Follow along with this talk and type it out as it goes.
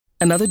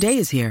Another day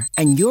is here,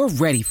 and you're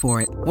ready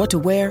for it. What to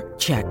wear?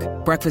 Check.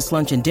 Breakfast,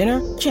 lunch, and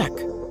dinner? Check.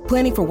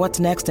 Planning for what's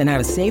next and how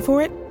to save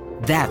for it?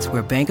 That's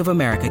where Bank of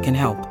America can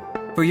help.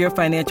 For your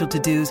financial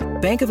to-dos,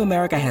 Bank of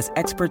America has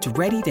experts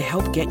ready to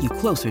help get you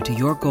closer to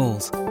your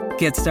goals.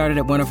 Get started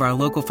at one of our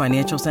local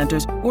financial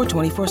centers or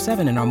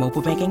 24/7 in our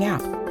mobile banking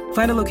app.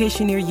 Find a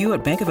location near you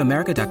at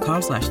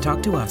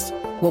bankofamerica.com/talktous.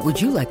 What would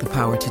you like the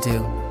power to do?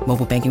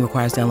 Mobile banking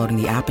requires downloading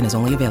the app and is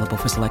only available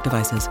for select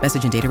devices.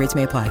 Message and data rates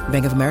may apply.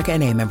 Bank of America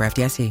N.A., member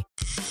FDIC.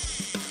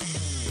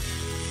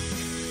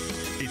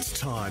 It's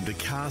time to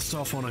cast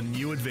off on a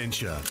new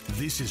adventure.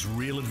 This is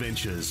Real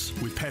Adventures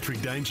with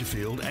Patrick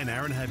Dangerfield and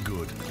Aaron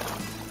Habgood.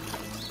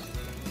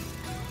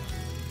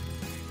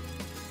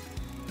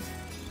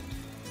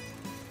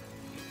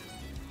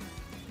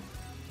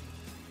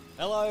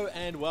 Hello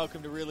and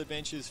welcome to Real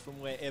Adventures from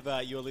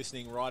wherever you're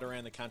listening right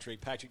around the country.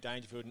 Patrick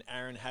Dangerfield and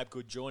Aaron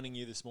Habgood joining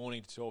you this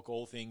morning to talk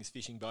all things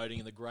fishing, boating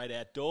and the great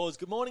outdoors.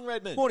 Good morning,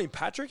 Redmond. Morning,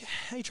 Patrick.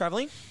 How are you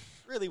travelling?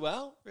 Really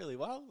well, really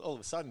well. All of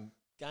a sudden,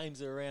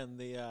 games are around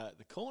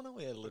the corner.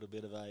 We had a little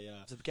bit of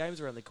a... So the game's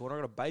around the corner. I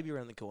got a baby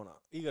around the corner.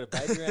 You got a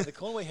baby around the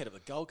corner. We head up the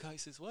Gold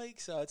Coast this week,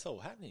 so it's all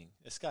happening.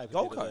 Escape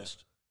Gold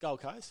Coast?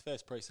 Gold Coast,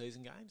 first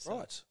pre-season game. So.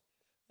 Right.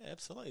 Yeah,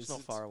 absolutely. It's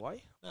not far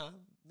away. No,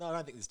 I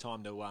don't think there's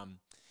time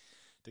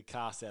to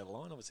cast out a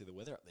line. Obviously, the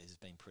weather up there has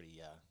been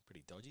pretty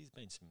dodgy. There's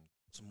been some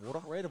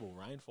incredible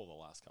rainfall the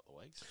last couple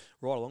of weeks.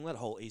 Right along that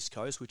whole East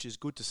Coast, which is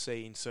good to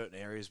see in certain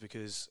areas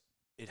because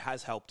it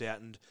has helped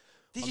out. And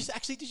did you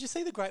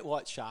see the great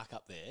white shark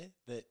up there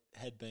that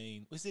had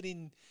been? Was it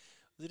in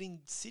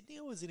Sydney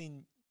or was it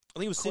in? I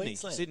think it was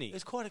Queensland? Sydney. It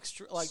was quite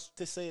like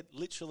to see it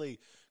literally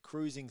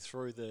cruising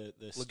through the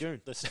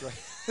lagoon, the street,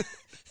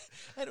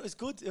 and it was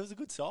good. It was a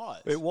good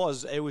size. It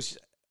was.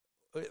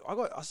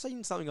 I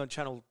seen something on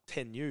Channel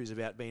 10 News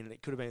about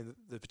it could have been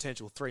the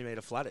potential 3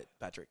 metre flathead,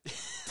 Patrick.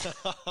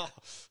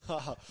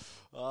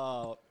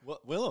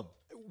 Willem.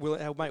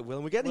 Mate,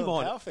 Willem, we're getting him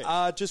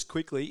on. Just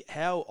quickly,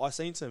 I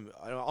seen some,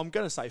 I'm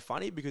going to say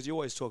funny because you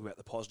always talk about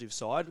the positive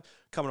side.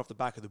 Coming off the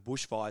back of the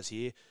bushfires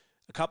here,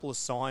 a couple of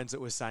signs that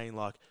were saying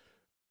like,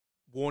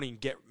 warning,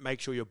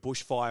 make sure you're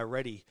bushfire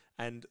ready.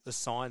 And the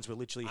signs were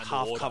literally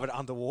half covered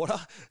underwater.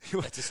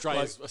 It's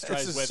Australia's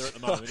weather at the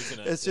moment, isn't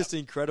it? It's just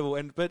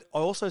incredible. But I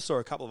also saw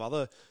a couple of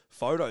other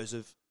photos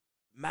of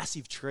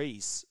massive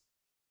trees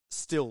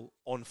still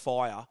on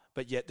fire,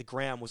 but yet the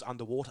ground was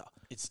underwater.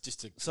 It's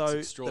just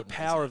the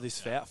power of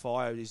this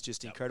fire is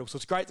just incredible. So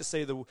it's great to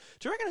see do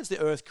you reckon it's the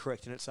Earth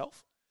correcting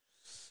itself?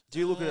 Do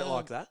you look at it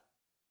like that?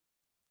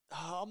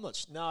 I'm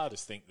not. No, I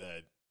just think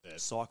the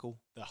cycle,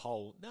 the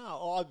whole.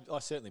 No, I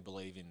certainly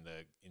believe in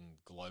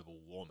global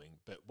warming,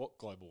 but what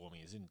global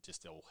warming isn't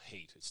just all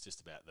heat. It's just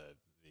about the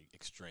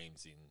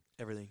extremes in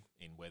everything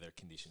in weather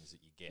conditions that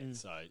you get.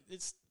 So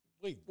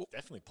we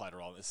definitely played a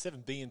role. There's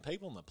 7 billion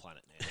people on the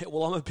planet now.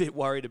 Well, I'm a bit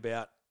worried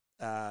about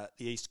the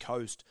East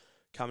Coast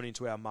coming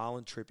into our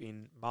Marlin trip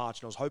in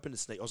March, and I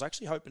was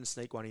actually hoping to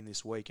sneak one in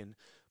this week and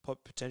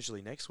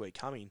potentially next week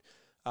coming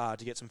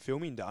to get some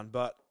filming done,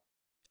 but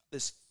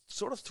there's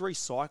sort of 3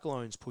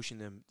 cyclones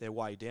pushing their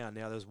way down.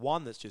 Now, there's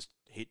one that's just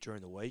hit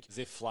during the week. Is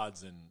there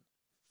floods,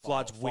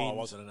 wind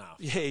wasn't enough.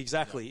 Yeah,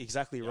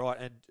 exactly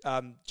right.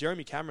 And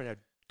Jeremy Cameron, our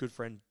good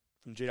friend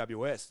from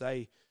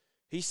GWS,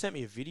 he sent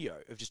me a video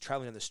of just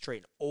travelling down the street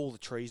and all the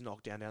trees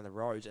knocked down the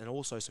roads, and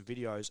also some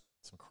videos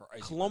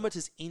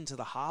kilometres into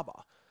the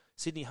harbour,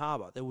 Sydney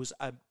Harbour. There was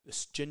a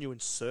genuine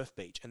surf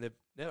beach, and I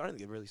don't think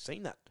they've really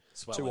seen that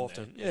too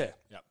often. Yeah.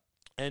 Yep.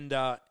 And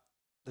the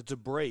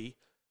debris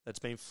that's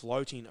been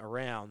floating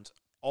around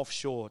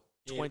offshore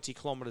 20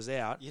 kilometres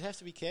out. You'd have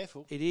to be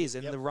careful. It is,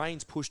 and the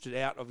rain's pushed it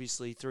out,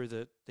 obviously, through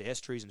the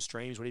estuaries and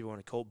streams, whatever you want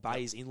to call it,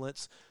 bays,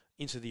 inlets,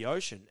 into the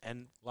ocean,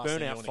 and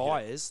burn out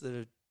fires that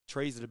are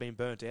trees that have been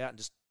burnt out. And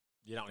just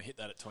you don't want to hit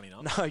that at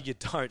 29. No, you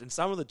don't. And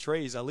some of the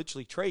trees are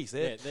literally trees.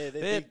 They're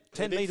big,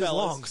 10 metres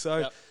long,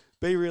 so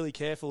be really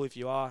careful if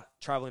you are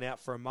travelling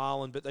out for a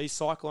marlin. But these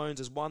cyclones,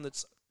 there's one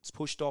that's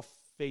pushed off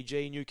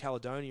Fiji, New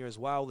Caledonia as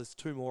well. There's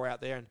 2 more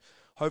out there, and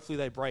hopefully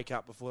they break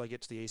up before they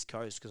get to the East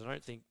Coast, because I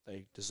don't think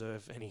they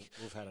deserve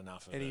We've had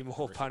enough of any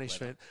more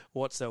punishment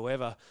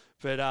whatsoever.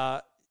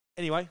 But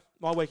anyway,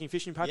 my week in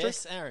fishing, Patrick.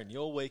 Yes, Aaron,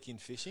 your week in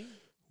fishing.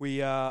 We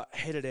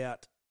headed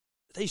out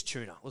these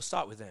tuna. Let's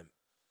start with them.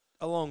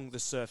 Along the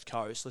surf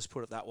coast, let's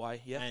put it that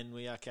way. Yeah, and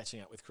we are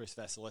catching up with Chris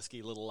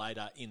Vasilevsky a little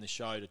later in the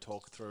show to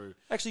talk through.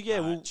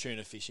 Actually,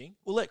 tuna fishing.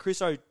 We'll let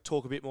Chriso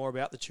talk a bit more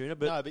about the tuna.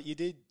 But you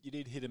did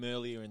hit him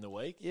earlier in the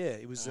week. Yeah,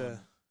 it was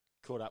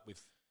caught up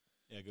with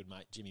our good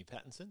mate Jimmy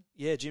Pattinson.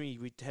 Yeah, Jimmy.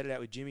 We headed out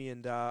with Jimmy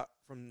and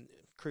from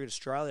Cricket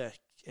Australia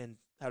and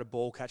had a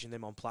ball catching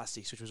them on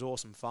plastics, which was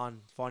awesome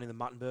fun. Finding the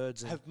mutton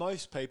birds. Have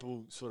most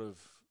people sort of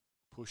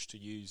pushed to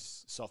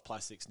use soft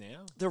plastics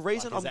now? The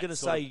reason I'm going to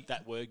say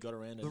that word got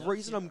around. The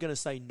reason I'm going to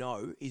say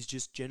no is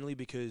just generally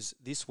because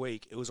this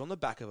week it was on the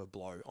back of a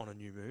blow on a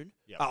new moon,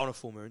 on a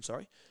full moon,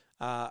 sorry,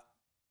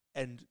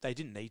 and they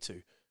didn't need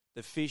to.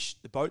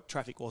 the boat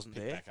traffic wasn't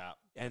Pick there. back up.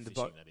 And the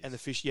Fishing, boat that is.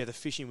 and the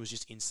fishing was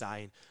just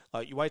insane.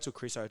 Like you wait till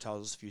Chriso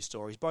tells us a few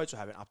stories. Boats were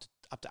having up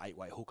to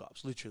 8-way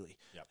hookups, literally,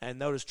 Yep. and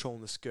they were just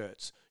trawling the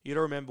skirts. You got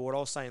to remember what I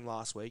was saying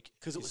last week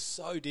Because it was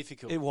so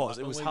difficult. It was.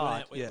 Like, It was when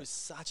hard, It yeah. was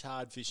such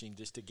hard fishing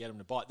just to get them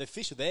to bite. The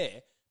fish are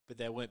there, but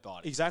they weren't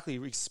biting.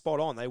 Exactly, spot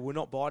on. They were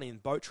not biting in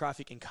boat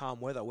traffic and calm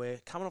weather. We're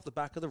coming off the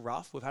back of the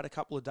rough. We've had a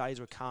couple of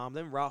days where calm,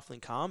 then rough, then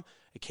calm.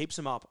 It keeps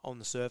them up on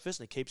the surface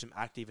and it keeps them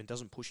active and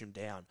doesn't push them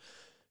down.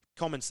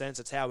 Common sense,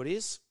 that's how it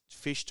is.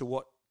 Fish to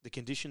what the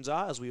conditions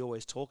are, as we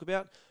always talk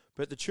about.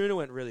 But the tuna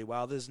went really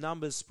well. There's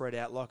numbers spread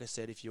out. Like I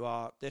said,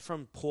 they're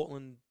from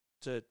Portland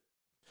to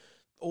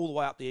all the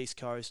way up the east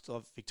coast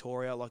of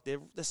Victoria. Like they're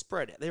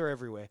spread out. They're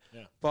everywhere.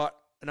 Yeah. But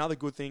another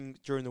good thing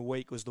during the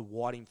week was the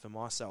whiting for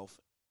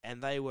myself,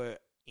 and they were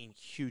in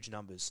huge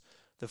numbers.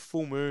 The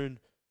full moon.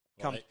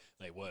 Well,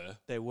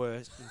 they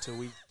were. Until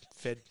we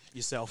fed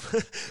yourself.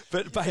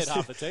 But Fed basically,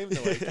 half the team in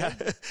the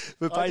weekend.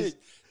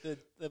 but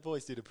The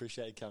boys did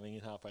appreciate you coming in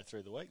halfway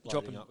through the week,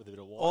 Dropping- loading up with a bit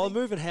of wine. Oh, I'm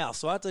moving house,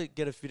 so I had to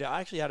get a few.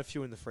 I actually had a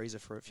few in the freezer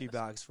for a few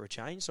bags for a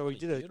change. So we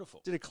did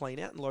beautiful. a clean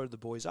out and loaded the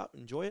boys up,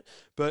 enjoy it.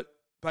 But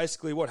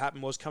basically, what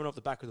happened was coming off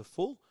the back of the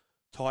full,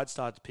 tide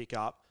started to pick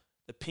up.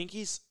 The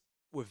pinkies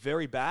were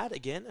very bad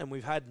again, and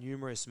we've had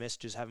numerous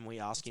messages, haven't we,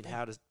 asking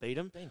how to beat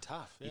them. Been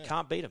tough. You yeah.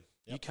 can't beat them.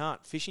 Yep. You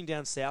can't. Fishing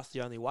down south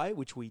the only way,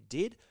 which we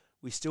did.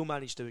 We still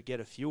managed to get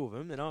a few of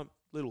them. They're not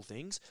little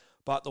things,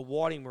 but the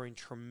whiting were in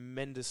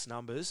tremendous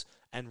numbers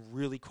and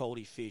really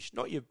quality fish.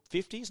 Not your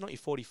 50s, not your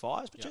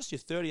 45s, but just your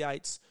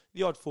 38s,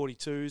 the odd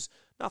 42s,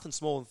 nothing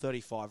smaller than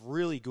 35.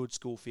 Really good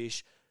school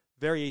fish.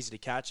 Very easy to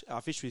catch.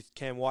 I fished with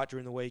Cam White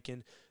during the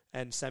weekend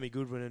and Sammy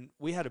Goodwin, and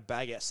we had a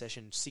bag out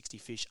session, 60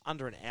 fish,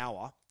 under an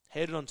hour.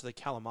 Headed onto the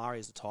calamari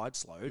as the tide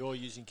slowed. You're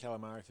using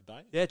calamari for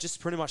bait? Yeah, just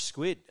pretty much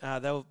squid.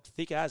 They were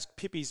thick as.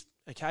 Pippies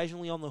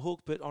occasionally on the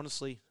hook, but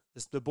honestly,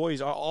 the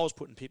boys, I was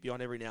putting Pippi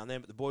on every now and then,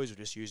 but the boys were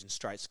just using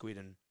straight squid,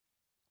 and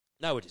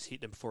they would just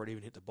hit them before it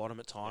even hit the bottom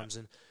at times,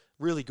 and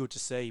really good to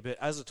see. But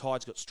as the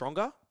tides got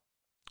stronger,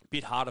 a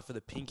bit harder for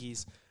the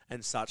pinkies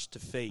and such to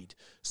feed.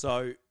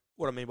 So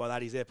what I mean by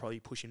that is they're probably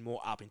pushing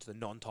more up into the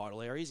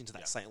non-tidal areas, into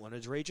that St.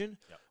 Leonard's region.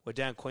 Yep. We're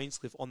down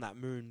Queenscliff on that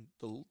moon,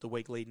 the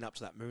week leading up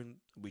to that moon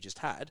we just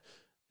had.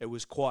 They were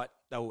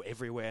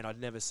everywhere, and I'd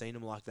never seen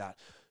them like that.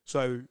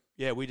 So,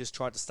 yeah, we just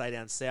tried to stay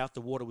down south.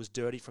 The water was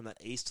dirty from that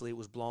easterly. It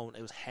was blowing.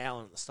 It was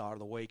howling at the start of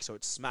the week, so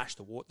it smashed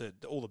all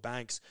the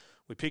banks.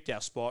 We picked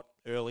our spot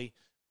early,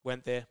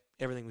 went there.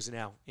 Everything was in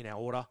our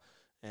order,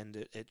 and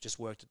it just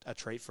worked a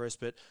treat for us.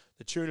 But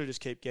the tuna just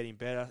keep getting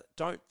better.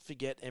 Don't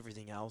forget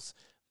everything else.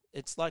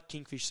 It's like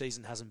kingfish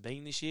season hasn't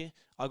been this year.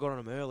 I got on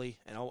them early,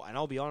 and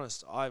I'll be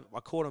honest, I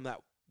caught them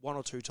that one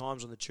or two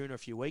times on the tuna a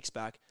few weeks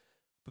back,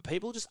 but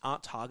people just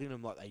aren't targeting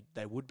them like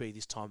they would be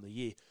this time of the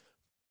year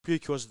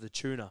because of the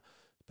tuna.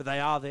 But they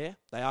are there.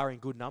 They are in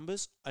good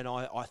numbers, and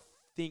I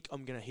think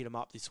I'm going to hit them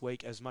up this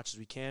week as much as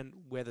we can,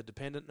 weather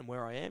dependent and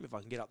where I am, if I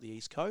can get up the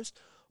East Coast.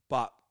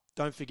 But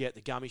don't forget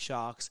the gummy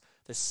sharks.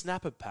 The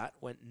snapper pat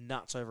went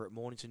nuts over at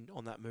Mornington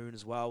on that moon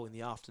as well in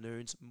the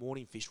afternoons.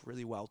 Morning fished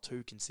really well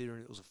too,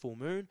 considering it was a full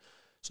moon.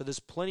 So there's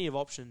plenty of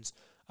options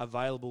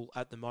available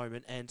at the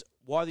moment. And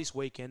why this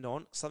weekend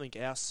on, something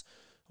else...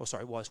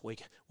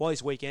 why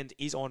this weekend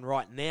is on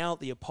right now,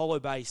 the Apollo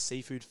Bay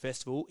Seafood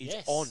Festival is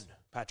on,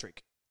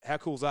 Patrick. How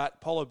cool is that?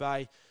 Apollo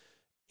Bay,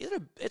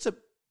 it's a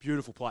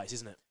beautiful place,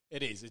 isn't it?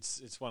 It is.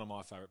 It's one of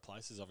my favourite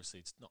places. Obviously,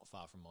 it's not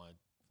far from my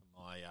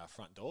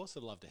front door,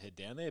 so I'd love to head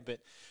down there. But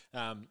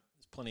there's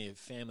plenty of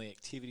family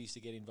activities to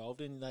get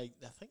involved in. I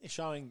think they're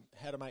showing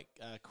how to make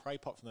cray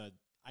pot from the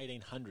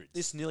 1800s.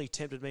 This nearly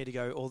tempted me to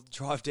go or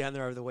drive down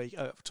there over the week,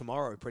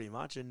 tomorrow pretty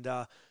much. And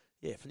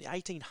from the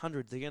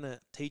 1800s, they're going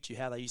to teach you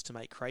how they used to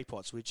make cray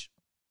pots, which...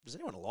 Is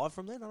anyone alive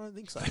from then? I don't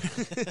think so.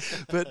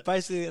 But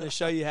basically, they're going to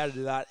show you how to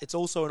do that. It's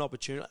also an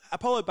opportunity.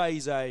 Apollo Bay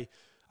is a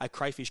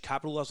crayfish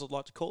capital, as I'd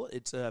like to call it.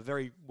 It's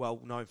very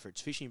well known for its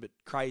fishing, but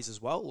crays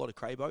as well. A lot of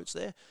cray boats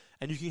there.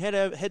 And you can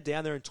head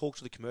down there and talk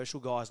to the commercial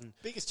guys. And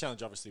biggest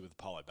challenge, obviously, with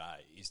Apollo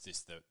Bay is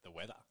just the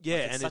weather. Yeah,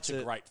 like, it's and such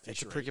a great fishery.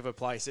 It's a prick of a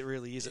place. It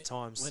really is at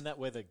times. When that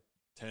weather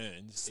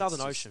turns, Southern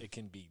Ocean. It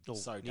can be Or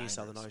so near dangerous.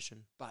 Southern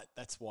Ocean. But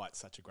that's why it's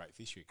such a great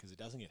fishery, because it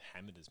doesn't get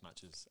hammered as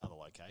much as other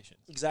locations.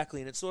 Exactly,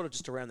 and it's sort of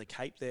just around the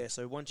Cape there.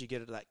 So once you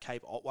get into that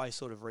Cape Otway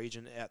sort of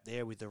region out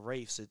there with the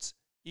reefs,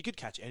 you could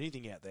catch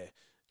anything out there.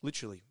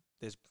 Literally,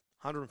 there's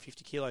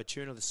 150 kilo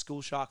tuna, the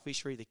school shark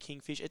fishery, the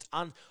kingfish.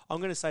 I'm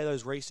going to say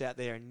those reefs out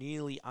there are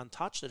nearly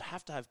untouched. It'd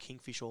have to have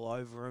kingfish all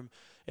over them.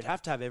 It'd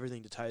have to have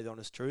everything, to tell you the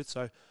honest truth.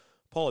 So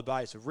Apollo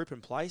Bay, it's a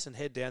ripping place, and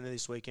head down there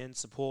this weekend,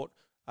 support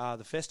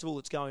the festival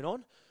that's going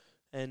on.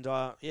 And,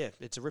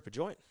 it's a ripper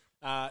joint.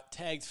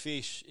 Tagged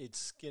fish,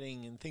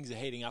 and things are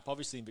heating up.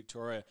 Obviously in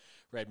Victoria,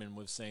 Redmond,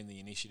 we've seen the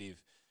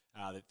initiative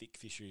that Vic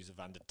Fisheries have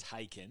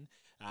undertaken.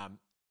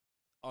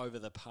 Over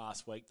the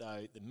past week,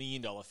 though, the $1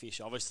 million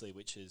fish, obviously,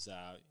 which is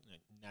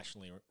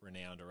nationally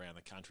renowned around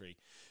the country,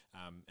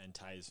 and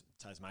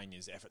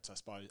Tasmania's efforts, I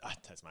suppose,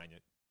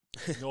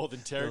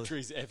 Northern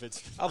Territory's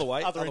efforts Other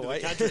way. the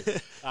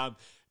country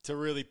to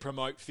really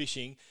promote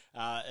fishing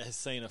has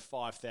seen a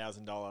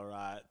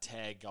 $5,000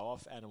 tag go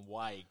off. Adam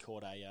Wade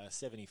caught a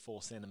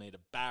 74-centimetre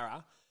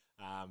barra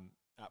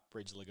up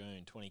Bridge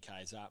Lagoon, 20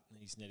 k's up, and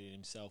he's netted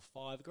himself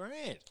 $5,000.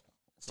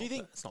 Do you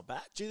think it's not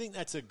bad? Do you think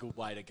that's a good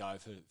way to go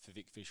for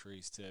Vic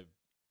Fisheries to,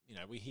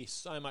 we hear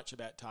so much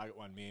about Target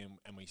 1 million,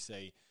 and we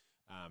see,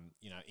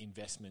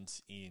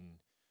 investments in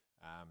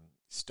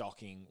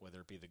stocking, whether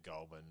it be the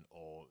Goulburn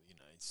or,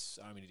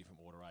 so many different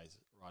waterways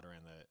right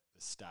around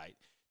the state.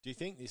 Do you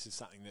think this is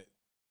something that,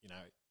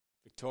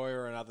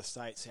 Victoria and other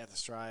states, South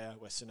Australia,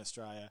 Western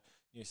Australia,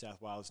 New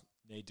South Wales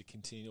need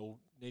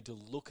to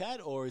look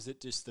at, or is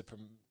it just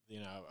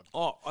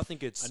I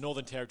think it's a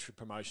Northern Territory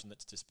promotion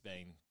that's just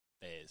been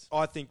theirs?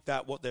 I think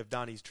that what they've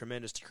done is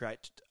tremendous to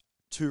create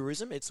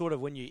tourism. It's sort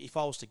of if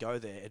I was to go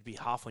there, it'd be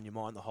half on your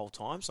mind the whole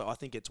time. So I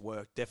think it's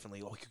worked,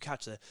 definitely. Like, you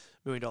catch a $1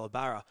 million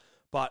barra.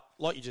 But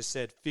like you just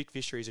said, Vic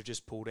Fisheries have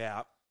just pulled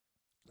out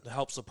to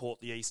help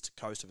support the east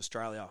coast of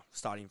Australia,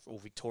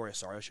 Victoria,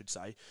 I should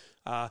say.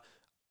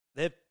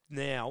 They've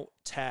now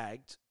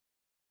tagged,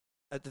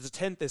 there's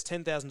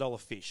 $10,000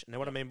 fish. Now,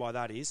 what I mean by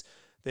that is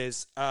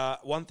there's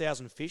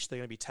 1,000 fish. They're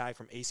going to be tagged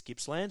from East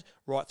Gippsland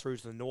right through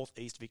to the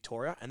northeast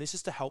Victoria. And this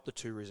is to help the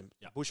tourism,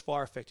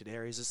 bushfire-affected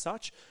areas as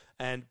such.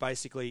 And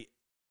basically,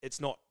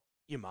 it's not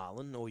your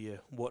marlin or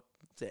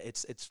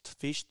it's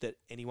fish that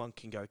anyone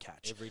can go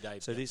catch every day.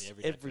 So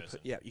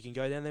you can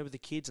go down there with the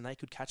kids and they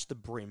could catch the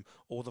brim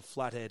or the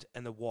flathead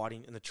and the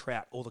whiting and the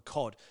trout or the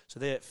cod. So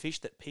they're fish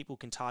that people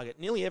can target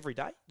nearly every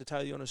day, to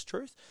tell you the honest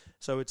truth.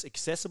 So it's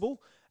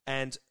accessible,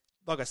 and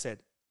like I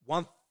said,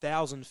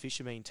 1,000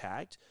 fish are being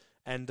tagged,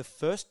 and the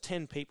first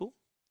 10 people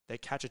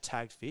that catch a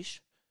tagged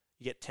fish,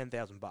 you get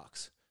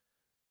 $10,000.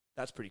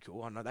 That's pretty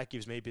cool. I know that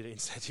gives me a bit of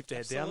incentive to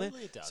head down there.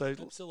 It does. So,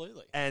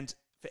 absolutely. And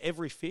for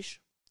every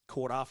fish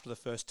caught after the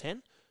first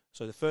 10,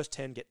 so the first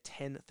 10 get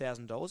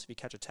 $10,000 if you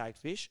catch a tagged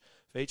fish.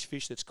 For each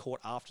fish that's caught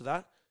after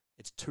that,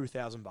 it's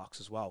 $2,000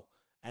 as well.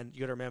 And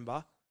you got to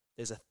remember,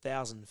 there's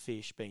 1,000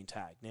 fish being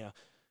tagged. Now,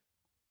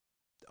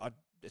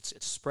 it's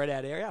a spread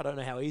out area. I don't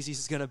know how easy this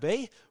is going to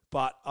be,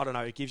 but I don't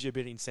know. It gives you a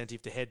bit of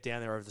incentive to head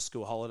down there over the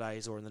school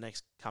holidays or in the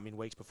next coming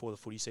weeks before the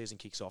footy season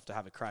kicks off to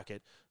have a crack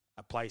at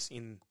a place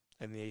in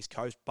the East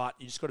Coast. But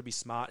you just got to be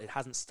smart. It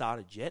hasn't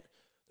started yet.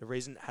 The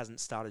reason it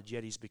hasn't started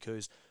yet is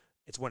because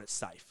it's when it's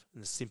safe.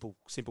 And the simple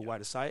way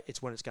to say it,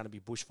 it's when it's going to be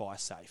bushfire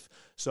safe.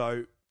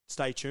 So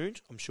stay tuned.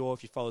 I'm sure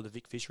if you follow the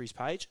Vic Fisheries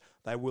page,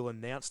 they will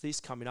announce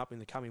this coming up in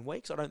the coming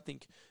weeks. I don't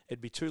think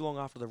it'd be too long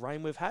after the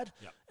rain we've had.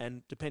 Yep.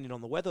 And depending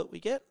on the weather that we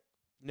get,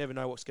 you never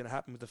know what's going to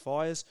happen with the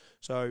fires.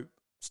 So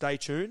stay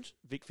tuned.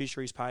 Vic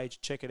Fisheries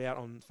page. Check it out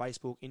on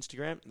Facebook,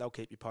 Instagram. They'll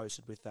keep you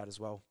posted with that as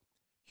well.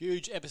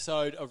 Huge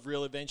episode of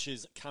Real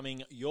Adventures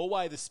coming your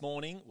way this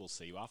morning. We'll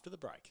see you after the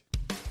break.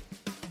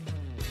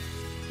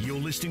 You're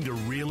listening to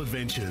Real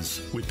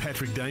Adventures with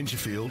Patrick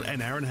Dangerfield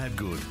and Aaron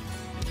Habgood.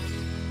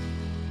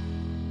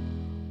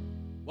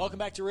 Welcome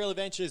back to Real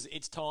Adventures.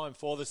 It's time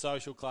for the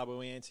Social Club, where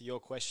we answer your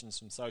questions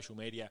from social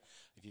media.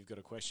 If you've got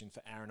a question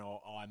for Aaron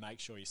or I, make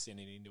sure you send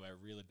it into our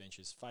Real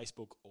Adventures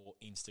Facebook or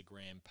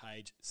Instagram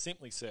page.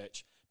 Simply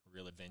search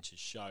Real Adventures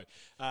Show.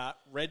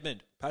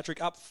 Redmond.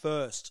 Patrick, up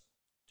first.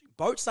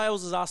 Boat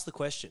Sales has asked the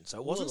question, so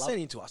it wasn't sent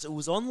in to us. It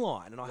was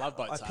online, and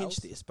I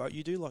pinched this. But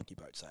you do like your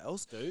boat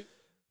sales. Do.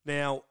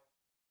 Now,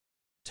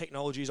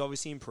 technology is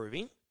obviously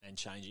improving. And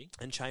changing.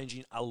 And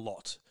changing a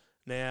lot.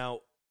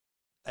 Now,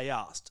 they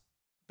asked,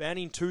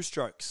 banning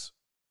two-strokes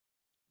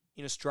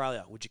in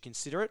Australia, would you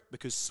consider it?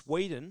 Because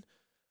Sweden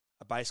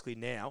are basically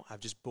now have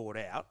just brought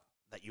out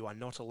that you are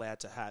not allowed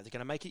to have. They're going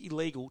to make it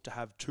illegal to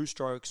have two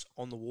strokes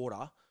on the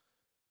water.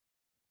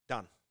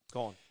 Done.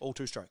 Gone. All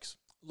two strokes.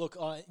 Look,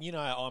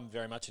 I'm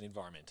very much an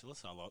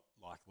environmentalist. I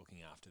like looking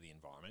after the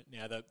environment.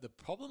 Now, the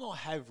problem I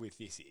have with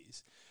this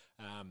is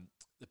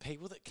the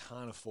people that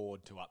can't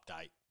afford to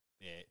update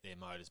their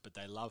motors, but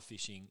they love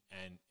fishing,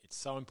 and it's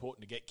so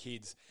important to get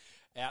kids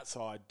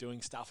outside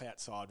doing stuff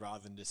outside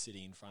rather than just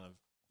sitting in front of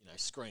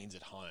screens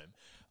at home.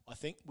 I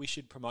think we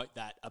should promote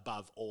that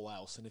above all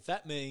else. And if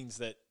that means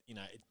that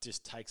it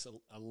just takes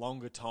a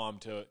longer time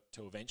to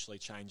eventually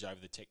change over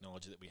the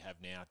technology that we have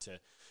now to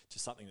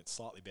something that's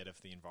slightly better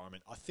for the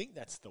environment, I think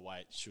that's the way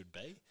it should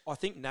be. I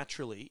think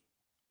naturally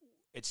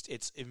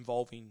it's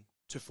evolving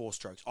to four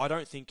strokes. I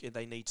don't think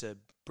they need to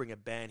bring a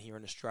ban here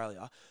in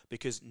Australia,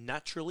 because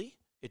naturally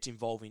it's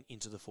evolving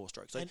into the four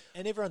strokes. And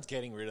everyone's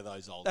getting rid of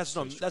those old. That's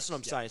what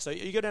I'm saying. So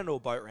you go down to a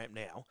boat ramp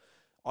now.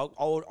 I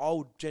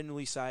would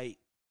generally say,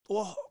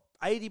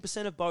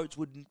 80% of boats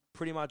would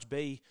pretty much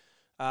be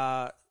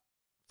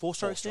four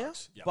strokes now.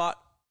 Yep. But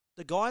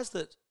the guys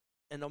that,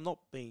 and I'm not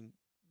being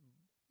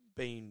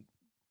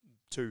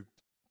too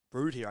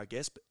rude here, I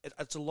guess, but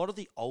it's a lot of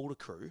the older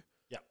crew.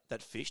 Yep.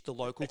 That fish, the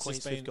local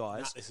Queensland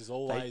guys. This is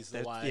always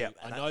the way. Yeah,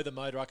 I know the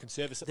motor, I can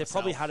service it They've myself.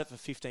 probably had it for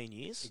 15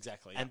 years.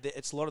 Exactly. And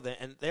it's a lot of them,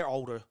 and they're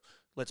older.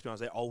 Let's be honest,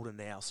 they're older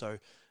now, so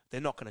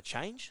they're not going to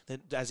change.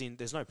 As in,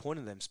 there's no point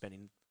in them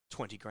spending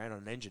 20 grand on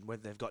an engine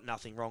when they've got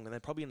nothing wrong, and they're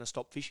probably going to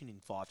stop fishing in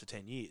 5 to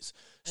 10 years.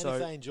 And if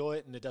they enjoy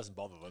it and it doesn't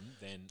bother them,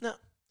 then no.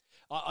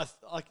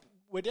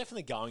 We're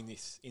definitely going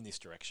in this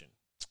direction.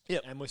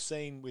 Yep. And we've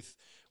seen with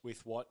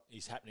what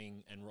is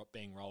happening and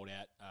being rolled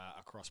out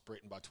across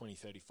Britain by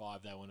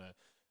 2035, they want to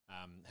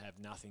have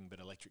nothing but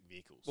electric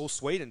vehicles. Well,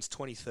 Sweden's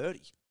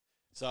 2030.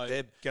 So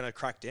they're going to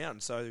crack down.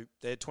 So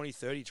they're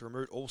 2030 to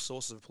remove all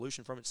sources of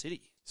pollution from its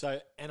city. So,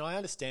 and I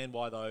understand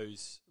why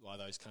those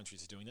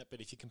countries are doing that,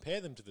 but if you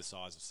compare them to the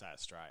size of, say,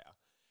 Australia,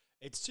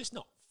 it's just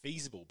not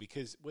feasible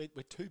because we're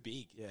too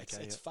big. Yeah,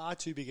 it's far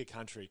too big a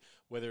country,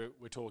 whether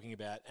we're talking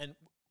about, and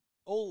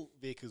all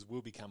vehicles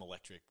will become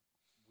electric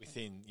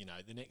within,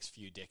 the next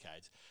few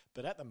decades.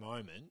 But at the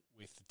moment,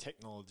 with the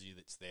technology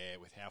that's there,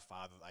 with how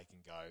far that they can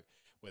go,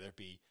 whether it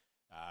be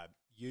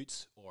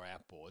utes or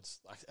outboards,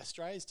 like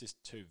Australia's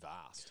just too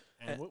vast.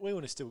 And we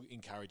want to still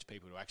encourage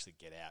people to actually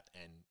get out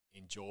and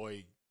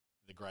enjoy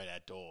the great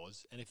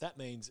outdoors. And if that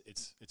means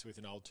it's with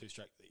an old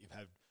two-stroke that you've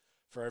had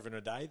forever and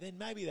a day, then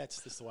maybe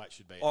that's just the way it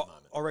should be at the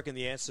moment. I reckon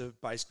the answer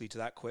basically to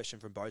that question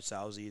from boat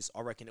sales is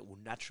I reckon it will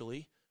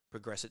naturally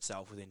progress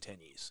itself within 10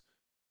 years.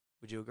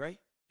 Would you agree?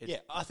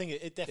 I think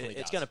it definitely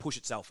does. It's going to push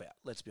itself out,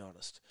 let's be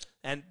honest.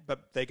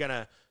 But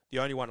the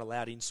only one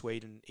allowed in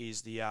Sweden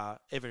is the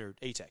Evinrude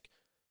E-Tech.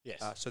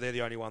 Yes. So they're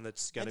the only one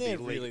that's going to be they're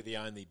really the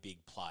only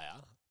big player.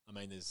 I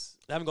mean,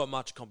 they haven't got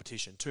much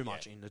competition, too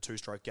much in the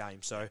two-stroke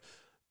game. So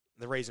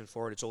the reason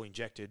for it's all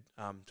injected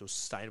to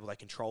sustainable. They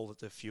control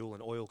the fuel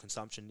and oil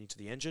consumption into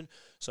the engine.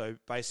 So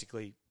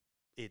basically,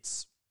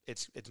 it's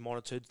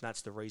monitored, and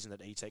that's the reason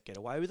that E-Tech get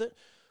away with it.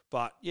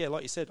 But yeah,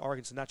 like you said, I reckon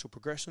it's a natural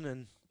progression.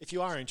 And if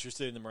you are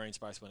interested in the marine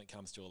space when it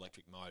comes to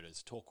electric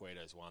motors,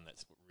 Torqeedo is one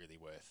that's really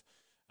worth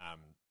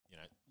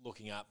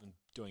looking up and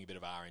doing a bit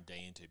of R&D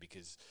into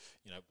because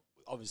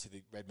obviously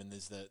the Redmond,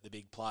 there's the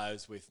big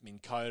players with Minn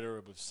Kota.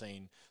 We've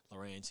seen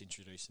Lowrance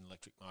introduce an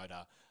electric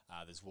motor.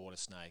 There's Water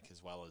Snake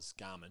as well as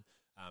Garmin.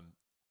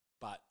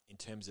 But in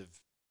terms of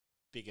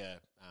bigger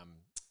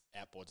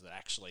outboards that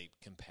actually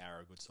can power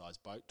a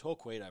good-sized boat,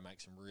 Torqeedo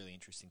makes some really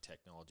interesting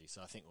technology.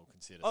 So I think we'll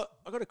consider.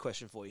 I've got a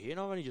question for you here, and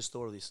I've only just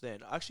thought of this then.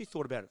 I actually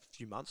thought about it a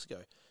few months ago.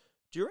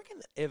 Do you reckon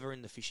that ever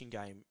in the fishing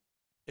game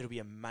it'll be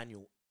a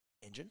manual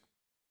engine?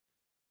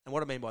 And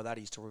what I mean by that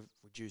is to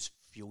reduce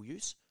fuel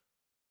use.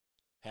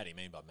 How do you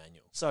mean by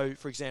manual? So,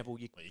 for example,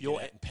 you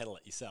get out and pedal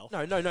it yourself.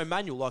 No,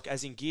 manual, like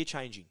as in gear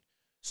changing.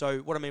 So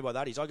what I mean by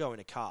that is I go in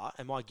a car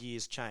and my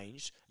gear's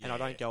changed and I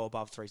don't go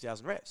above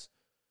 3,000 revs.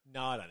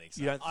 No, I don't think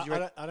so.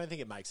 I don't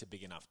think it makes a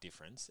big enough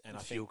difference. And I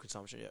think fuel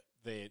consumption,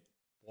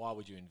 why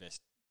would you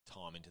invest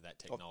time into that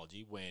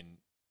technology when,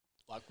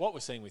 like what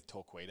we're seeing with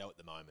Torqeedo at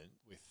the moment,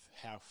 with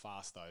how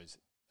fast those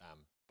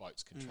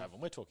boats can travel,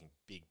 and we're talking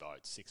big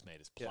boats, 6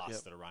 metres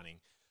plus, that are running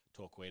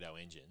Torqeedo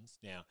engines.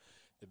 Now,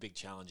 the big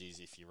challenge is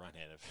if you run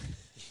out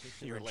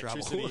of your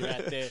electricity, you're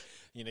out there.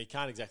 You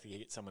can't exactly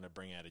get someone to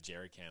bring out a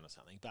jerry can or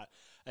something. But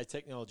as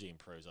technology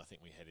improves, I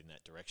think we head in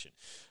that direction.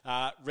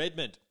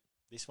 Redmond.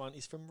 This one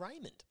is from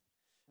Raymond.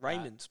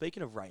 Raymond.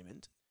 Speaking of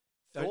Raymond,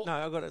 I've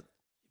got to.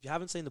 If you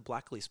haven't seen the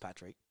Blacklist,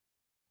 Patrick.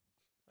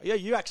 Yeah,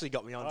 you actually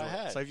got me onto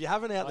it. So if you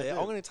haven't out there,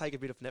 I'm going to take a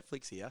bit of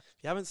Netflix here.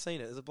 If you haven't seen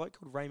it, there's a bloke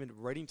called Raymond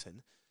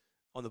Reddington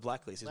on the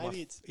Blacklist.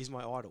 He's my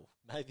idol.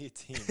 Maybe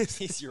it's him.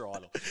 He's your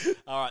idol.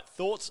 All right.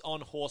 Thoughts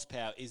on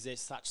horsepower? Is there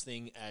such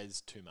thing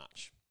as too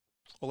much?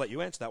 I'll let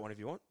you answer that one if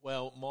you want.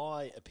 Well,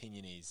 my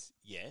opinion is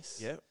yes.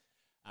 Yeah.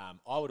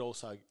 I would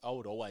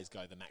always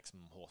go the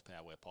maximum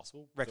horsepower where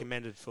possible.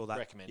 Recommended for that.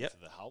 Recommended for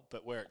the hull.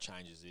 But where it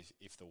changes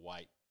if the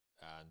weight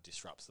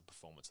disrupts the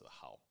performance of the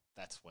hull.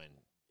 That's when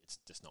it's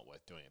just not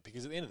worth doing it.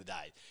 Because at the end of the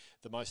day,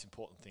 the most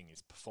important thing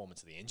is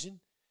performance of the engine.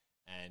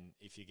 And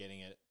if you're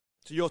getting it...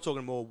 So you're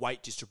talking more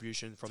weight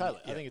distribution from...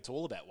 Totally. I think it's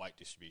all about weight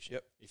distribution.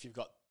 Yep. If you've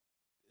got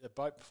the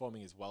boat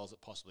performing as well as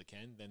it possibly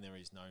can, then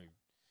there's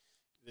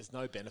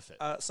no benefit.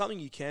 Something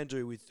you can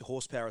do with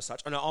horsepower as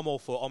such... I'm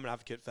an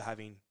advocate for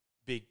having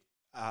big...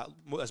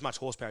 as much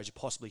horsepower as you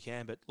possibly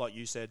can, but like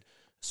you said,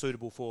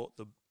 suitable for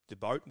the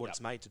boat, what it's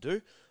made to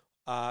do.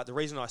 The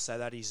reason I say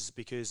that is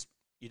because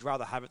you'd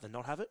rather have it than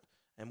not have it.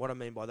 And what I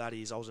mean by that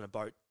is I was in a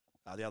boat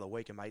the other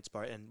week, a mate's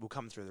boat, and we're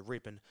coming through the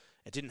rip, and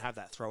it didn't have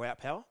that throw-out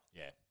power.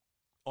 Yeah.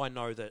 I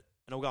know that,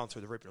 and I'm going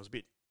through the rip, and it was a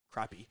bit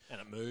crappy.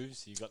 And it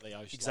moves. You've got the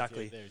ocean.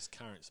 Exactly. There's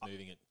currents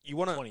moving at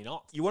 20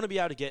 knots. You want to be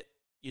able to get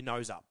your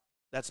nose up.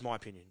 That's my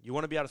opinion. You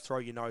want to be able to throw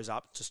your nose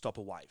up to stop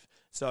a wave.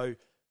 So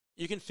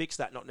you can fix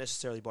that not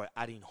necessarily by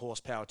adding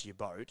horsepower to your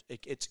boat.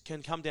 It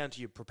can come down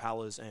to your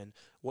propellers and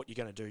what you're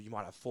going to do. You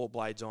might have 4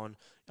 blades on.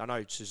 I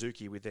know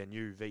Suzuki with their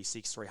new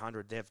V6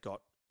 300, they've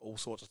got all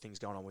sorts of things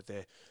going on with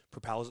their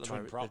propellers at the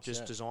moment. They've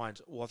just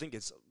designed, well, I think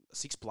it's a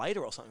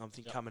 6-blader or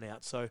something, coming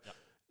out. So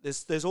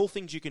there's all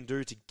things you can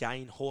do to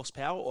gain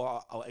horsepower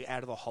or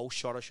out of the whole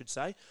shot, I should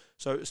say.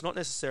 So it's not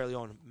necessarily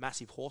on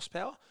massive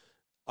horsepower.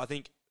 I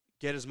think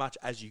get as much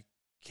as you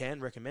can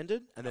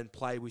recommended and then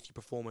play with your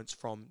performance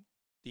from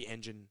the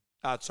engine,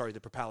 the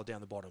propeller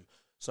down the bottom.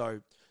 So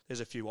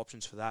there's a few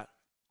options for that.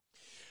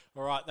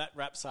 All right, that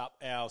wraps up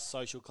our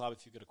social club.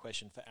 If you've got a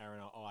question for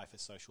Aaron or I for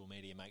social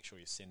media, make sure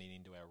you're sending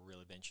into our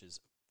Real Adventures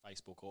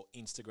Facebook or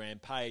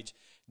Instagram page.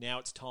 Now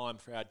it's time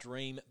for our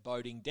dream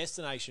boating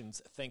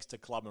destinations thanks to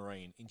Club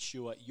Marine.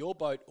 Insure your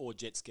boat or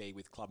jet ski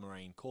with Club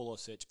Marine. Call or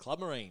search Club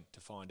Marine to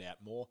find out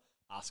more.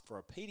 Ask for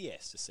a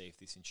PDS to see if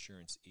this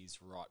insurance is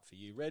right for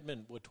you.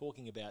 Redmond, we're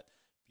talking about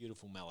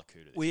beautiful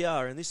Mallacoota. We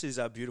are, and this is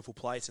a beautiful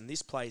place, and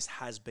this place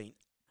has been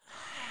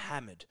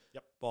hammered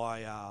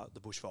by the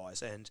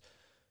bushfires. And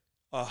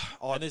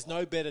there's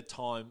no better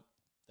time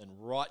than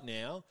right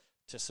now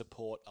to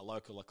support a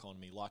local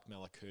economy like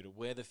Mallacoota,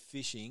 where the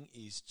fishing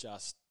is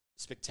just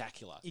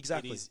spectacular.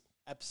 Exactly. It is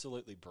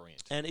absolutely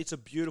brilliant. And it's a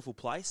beautiful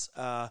place.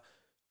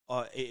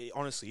 It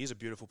honestly is a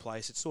beautiful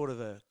place. It's sort of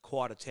a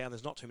quieter town.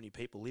 There's not too many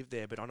people live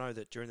there, but I know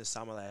that during the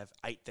summer they have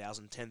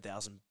 8,000,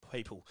 10,000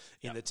 people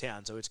in the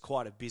town, so it's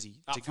quite a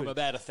busy. From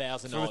about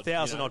 1,000 odd. From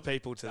 1,000 odd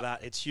people to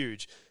that, it's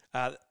huge.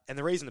 And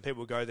the reason that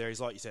people go there is,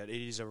 like you said,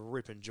 it is a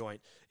ripping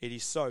joint. It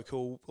is so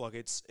cool. Like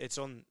it's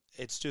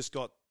just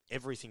got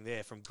everything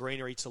there, from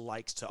greenery to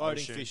lakes to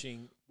boating, ocean.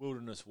 fishing,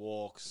 wilderness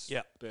walks,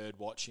 Yep. bird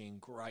watching,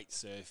 great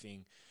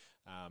surfing,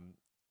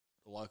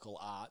 local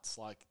arts.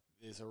 Like,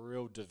 there's a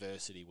real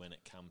diversity when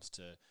it comes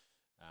to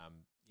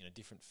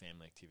different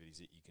family activities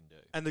that you can do.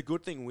 And the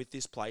good thing with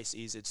this place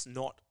is it's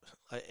not.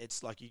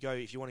 It's like if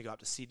you want to go up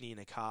to Sydney in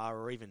a car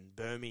or even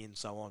Burmese and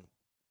so on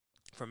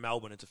from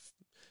Melbourne, it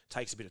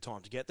takes a bit of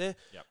time to get there.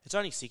 Yep. It's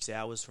only 6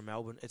 hours from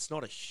Melbourne. It's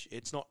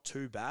not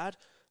too bad.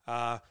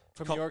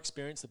 From your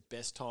experience, the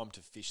best time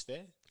to fish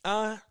there?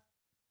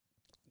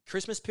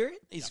 Christmas period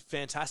is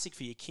fantastic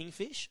for your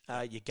kingfish,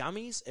 your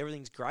gummies.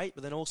 Everything's great,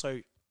 but then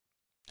also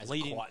as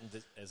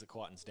it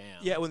quietens down.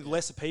 Yeah, with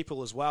lesser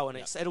people as well, and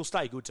it'll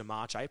stay good to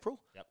March,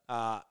 April. Yep.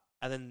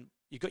 And then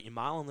you've got your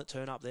marlin that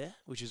turn up there,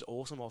 which is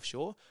awesome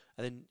offshore.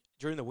 And then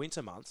during the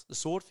winter months, the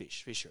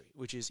swordfish fishery,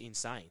 which is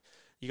insane.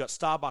 You got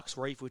Starbucks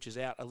Reef, which is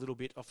out a little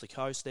bit off the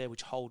coast there,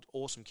 which hold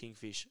awesome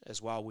kingfish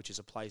as well, which is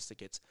a place that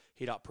gets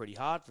hit up pretty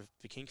hard for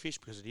kingfish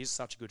because it is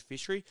such a good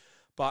fishery.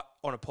 But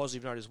on a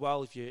positive note as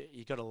well, if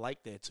you got a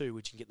lake there too,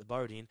 which you can get the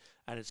boat in,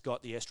 and it's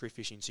got the estuary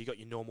fishing, so you got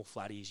your normal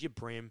flatties, your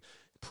brim,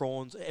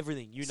 prawns,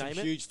 everything, you name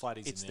it. Huge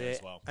flatties it's in there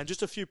as well. And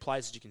just a few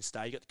places you can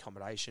stay. You got the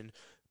accommodation,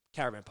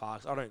 caravan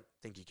parks. I don't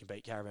think you can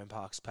beat caravan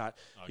parks, Pat.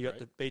 You got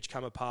the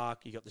Beachcomber Park,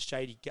 you got the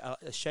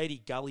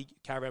Shady Gully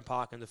Caravan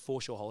Park, and the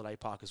Foreshore Holiday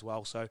Park as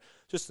well. So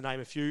just to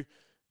name a few,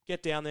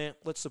 get down there.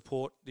 Let's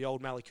support the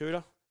old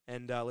Mallacoota,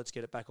 and let's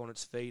get it back on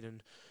its feet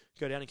and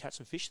go down and catch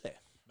some fish there.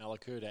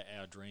 Mallacoota,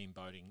 our dream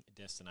boating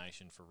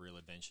destination for Real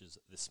Adventures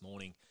this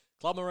morning.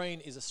 Club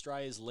Marine is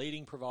Australia's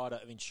leading provider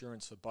of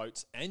insurance for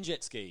boats and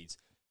jet skis.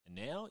 And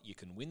now you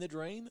can win the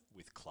dream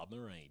with Club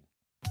Marine.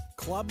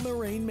 Club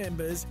Marine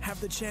members have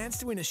the chance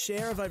to win a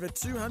share of over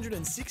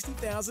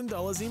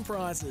 $260,000 in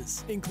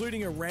prizes,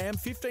 including a Ram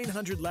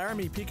 1500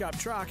 Laramie pickup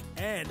truck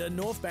and a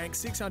Northbank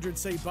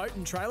 600C boat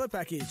and trailer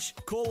package.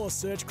 Call or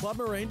search Club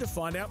Marine to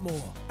find out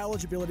more.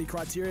 Eligibility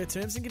criteria,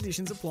 terms and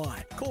conditions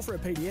apply. Call for a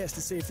PDS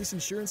to see if this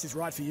insurance is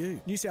right for you.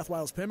 New South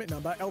Wales permit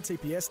number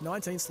LTPS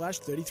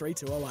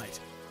 19/33208.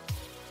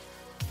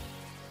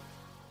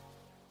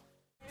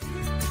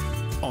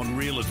 On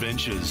Real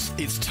Adventures,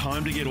 it's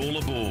time to get all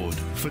aboard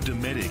for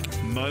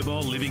Dometic,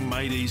 mobile living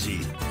made easy.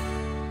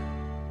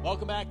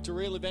 Welcome back to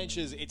Real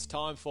Adventures. It's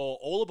time for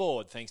All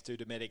Aboard, thanks to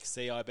Dometic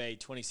CIB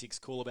 26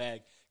 cooler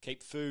bag.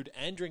 Keep food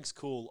and drinks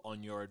cool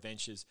on your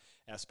adventures.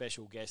 Our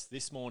special guest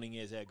this morning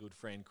is our good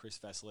friend Chris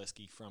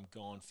Vasilevsky from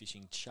Gone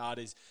Fishing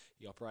Charters.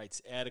 He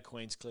operates out of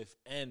Queenscliff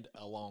and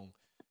along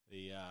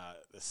the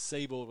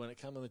seaboard. When it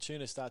comes when the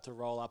tuna start to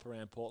roll up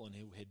around Portland,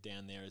 he'll head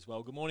down there as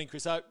well. Good morning,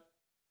 Chris O.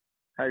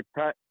 Hey,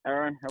 Pat,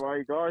 Aaron, how are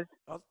you guys?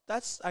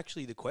 That's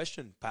actually the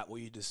question, Pat,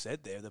 what you just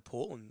said there. The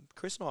Portland,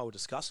 Chris and I were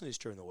discussing this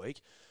during the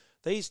week.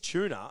 These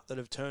tuna that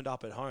have turned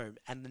up at home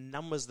and the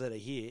numbers that are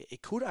here,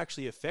 it could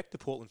actually affect the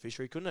Portland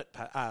fishery, couldn't it,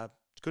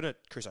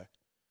 Chris O?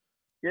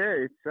 Yeah,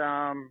 it's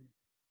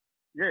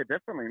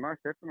definitely,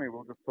 most definitely.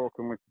 We're just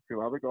talking with a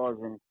few other guys,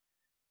 and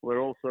we're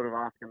all sort of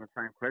asking the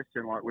same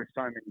question. Like, with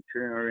so many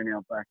tuna in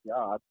our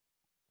backyard,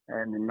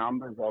 and the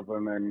numbers of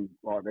them, and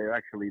like they're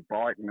actually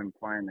biting and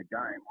playing the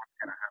game. What's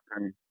going to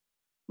happen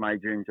May,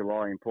 June,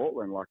 July in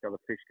Portland? Like, are the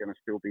fish going to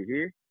still be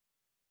here?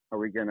 Are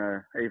we going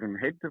to even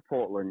head to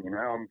Portland? You know,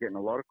 I'm getting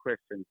a lot of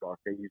questions like,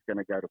 are you going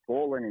to go to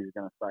Portland? Are you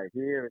going to stay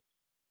here?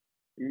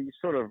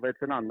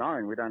 It's an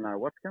unknown. We don't know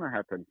what's going to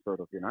happen, sort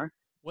of, you know.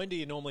 When do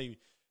you normally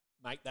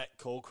make that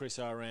call, Chris,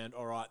 around,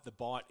 all right, the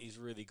bite is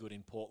really good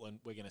in Portland,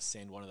 we're going to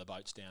send one of the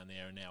boats down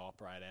there and now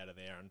operate out of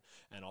there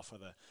and offer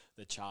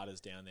the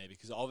charters down there?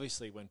 Because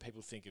obviously when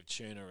people think of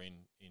tuna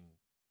in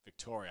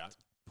Victoria,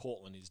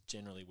 Portland is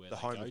generally where the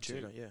they home go of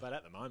tuna, to. yeah. But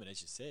at the moment,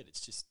 as you said,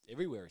 it's just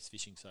everywhere is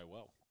fishing so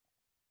well.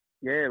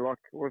 Yeah, like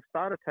we've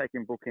started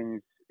taking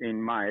bookings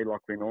in May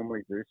like we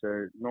normally do.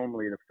 So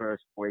normally the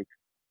first week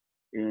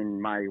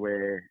in May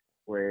where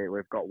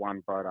we've got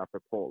one boat up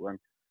at Portland.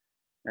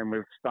 And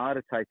we've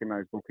started taking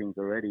those bookings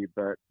already,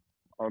 but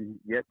I'm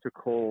yet to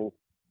call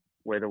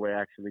whether we're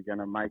actually going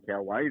to make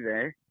our way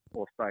there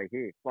or stay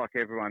here. Like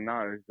everyone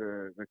knows,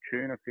 the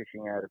tuna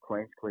fishing out of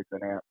Queenscliff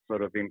and out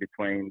sort of in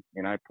between,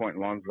 Point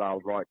Lonsdale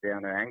right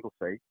down to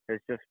Anglesey has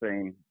just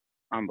been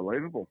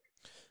unbelievable.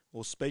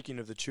 Well, speaking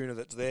of the tuna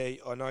that's there,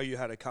 I know you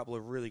had a couple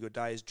of really good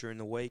days during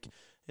the week.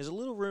 There's a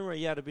little rumour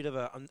you had a bit of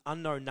an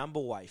unknown number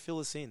way. Fill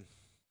us in.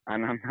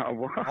 And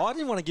what? I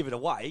didn't want to give it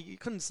away. You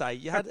couldn't say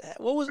you had.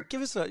 What was it?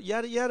 Give us a. You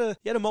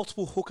had a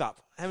multiple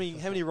hookup. How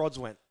many rods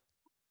went?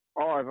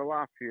 Oh, the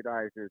last few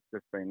days it's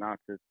just been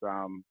nuts. It's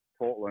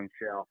Portland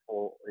Shelf,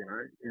 or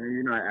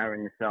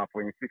Aaron yourself,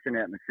 when you're fishing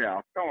out in the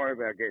shelf, don't worry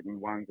about getting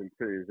ones and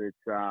twos. It's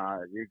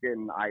you're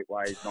getting 8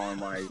 ways, 9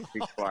 ways,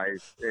 6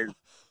 ways.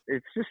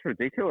 It's just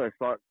ridiculous.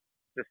 Like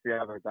just the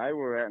other day, we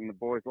were out and the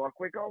boys were like,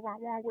 we got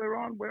 1-1, we're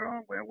on,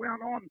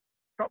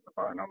 stop the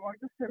boat. And I'm like,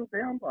 just settle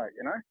down, mate,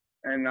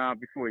 And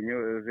before we knew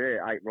it,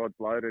 was 8 rods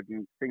loaded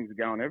and things are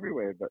going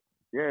everywhere. But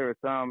yeah, it's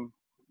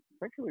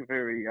actually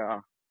very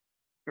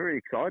very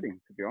exciting,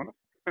 to be honest.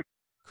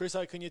 Chris,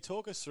 can you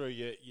talk us through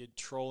your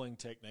trawling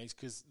techniques?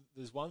 Because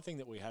there's one thing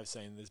that we have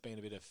seen. There's been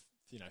a bit of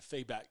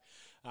feedback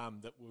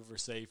that we've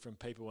received from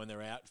people when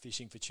they're out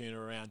fishing for tuna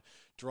around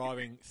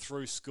driving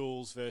through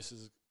schools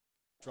versus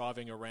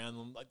driving around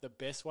them. Like the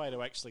best way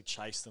to actually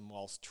chase them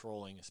whilst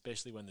trawling,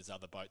 especially when there's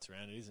other boats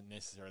around, it isn't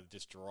necessarily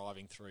just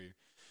driving through,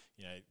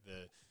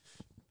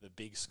 the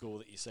big school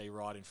that you see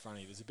right in front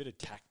of you. There's a bit of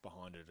tact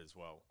behind it as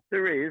well.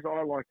 There is.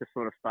 I like to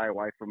sort of stay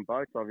away from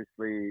boats.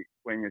 Obviously,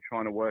 when you're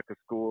trying to work a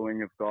school and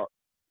you've got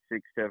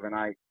 6, 7,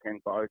 8, 10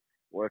 boats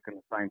working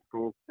the same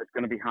school, it's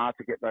going to be hard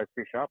to get those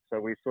fish up. So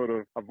we sort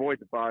of avoid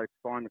the boats,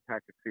 find the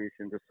patch of fish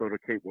and just sort of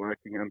keep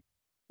working them,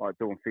 like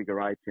doing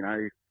figure eights,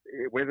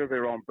 whether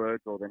they're on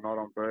birds or they're not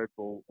on birds,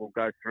 we'll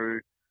go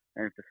through,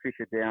 and if the fish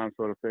are down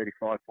sort of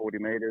 35, 40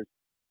 metres,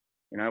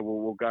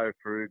 we'll go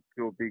through,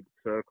 do a big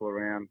circle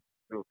around,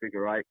 do a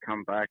figure eight,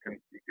 come back, and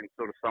you can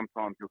sort of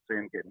sometimes you'll see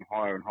them getting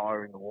higher and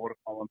higher in the water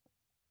column.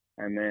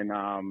 And then,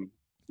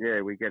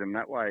 we get them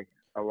that way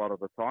a lot of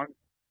the time.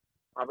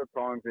 Other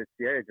times it's,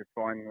 just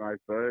finding those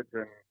birds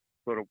and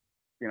sort of,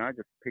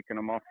 just picking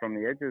them off from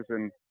the edges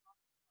and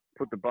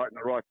put the boat in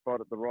the right spot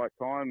at the right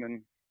time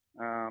and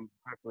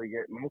hopefully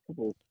get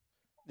multiples.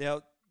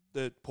 Now,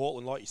 the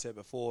Portland, like you said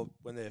before,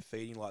 when they're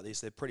feeding like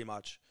this, they're pretty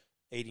much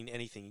eating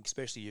anything,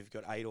 especially you've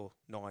got 8 or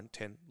 9,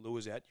 10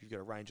 lures out. You've got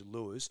a range of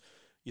lures.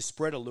 Your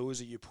spread of lures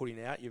that you're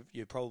putting out,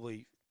 you're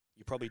probably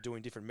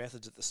doing different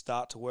methods at the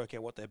start to work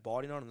out what they're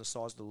biting on and the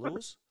size of the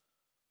lures.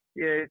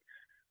 Yeah,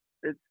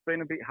 it's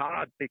been a bit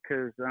hard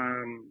because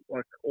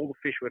like all the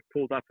fish we've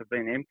pulled up have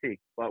been empty.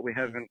 Like we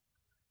haven't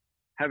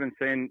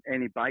seen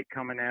any bait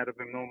coming out of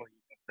them. Normally you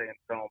can see them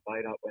throwing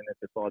bait up when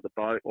they're beside the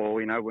boat, or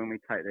when we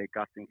take their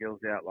guts and gills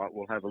out, like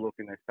we'll have a look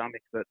in their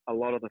stomachs. But a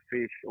lot of the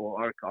fish,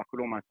 or I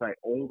could almost say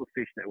all the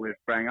fish that we've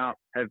sprang up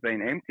have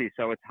been empty.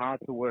 So it's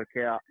hard to work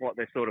out what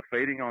they're sort of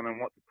feeding on and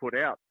what to put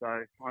out. So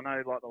I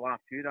know like the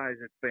last few days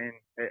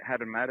it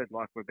hadn't mattered.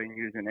 Like we've been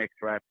using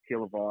X-Raps,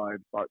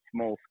 Kilovibes, like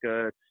small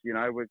skirts.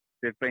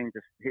 They've been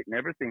just hitting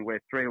everything.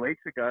 Where 3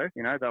 weeks ago,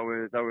 they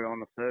were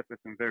on the surface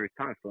and very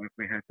tough. Like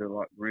we had to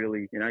like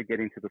really, get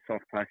into the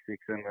soft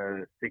plastics and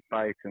the thick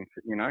baits and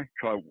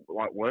try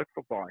like work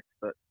for bites.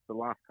 But the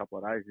last couple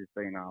of days has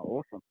been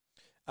awesome.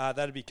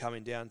 That'd be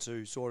coming down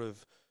to sort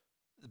of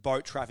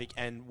boat traffic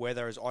and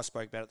weather, as I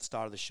spoke about at the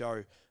start of the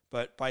show.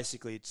 But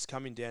basically, it's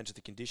coming down to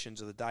the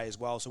conditions of the day as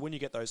well. So when you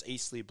get those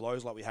easterly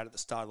blows like we had at the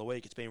start of the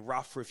week, it's been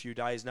rough for a few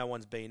days. No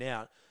one's been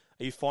out.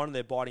 Are you finding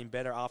they're biting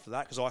better after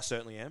that? Because I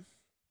certainly am.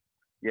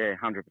 Yeah,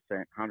 100%.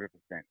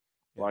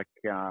 Like,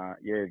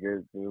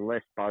 the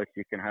less boats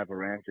you can have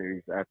around you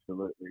is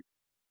absolutely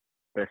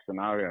best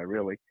scenario,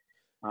 really.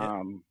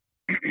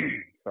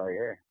 So,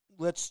 yeah.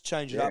 Let's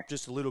change it up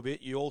just a little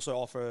bit. You also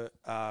offer,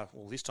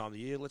 this time of the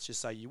year, let's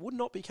just say you would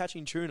not be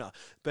catching tuna,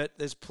 but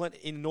there's plenty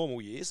in normal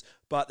years,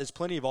 but there's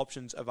plenty of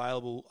options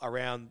available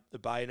around the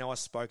bay. Now, I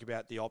spoke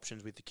about the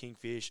options with the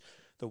kingfish,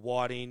 the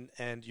whiting,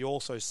 and you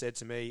also said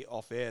to me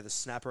off air, the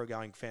snapper are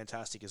going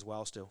fantastic as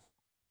well still.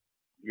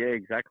 Yeah,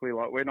 exactly.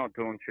 Like we're not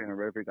doing tuna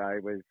every day.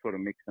 We're sort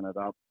of mixing it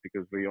up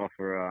because we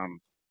offer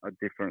a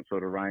different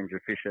sort of range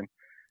of fishing.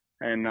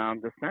 And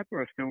the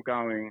snapper are still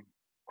going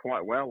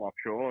quite well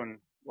offshore, and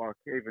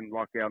even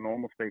like our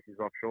normal species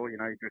offshore,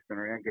 you're drifting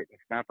around getting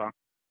snapper.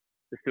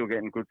 They're still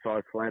getting good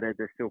sized flathead.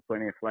 There's still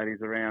plenty of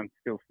flatties around,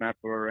 still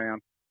snapper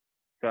around.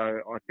 So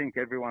I think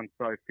everyone's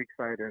so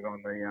fixated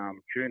on the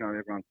tuna,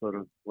 everyone's sort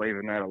of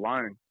leaving that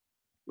alone,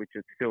 which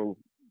is still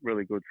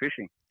really good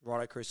fishing.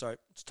 Righto, Chris. So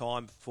it's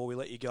time before we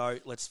let you go.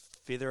 Let's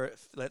feather it.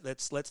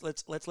 Let's let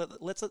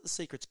the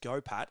secrets go,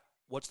 Pat.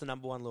 What's the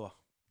number one lure?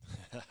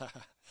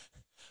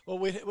 Well,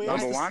 we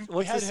number one.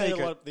 We had heard a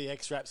lot of the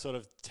X-Rap sort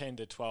of 10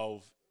 to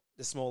 12.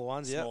 The smaller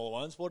ones, yeah. Smaller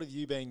ones. What have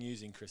you been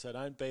using, Chris? I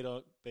don't beat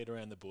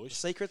around the bush. The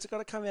secrets have got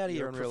to come out of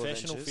here on Real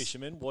Adventures. Professional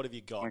fisherman. What have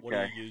you got? Okay. What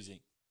are you using?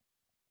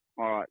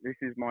 All right, this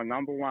is my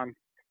number one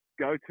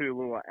go-to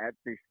lure at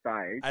this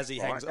stage. As he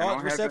hangs. Oh,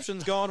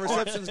 reception's gone.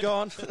 Reception's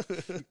gone.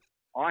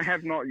 I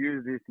have not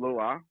used this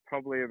lure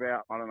probably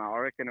about, I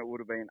reckon it would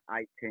have been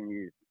 8-10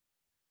 years.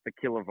 The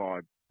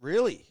Kilovibe.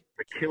 Really?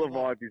 The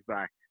Kilovibe is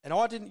back. And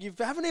I didn't. You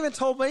haven't even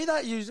told me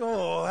that.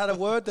 I had a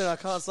word that I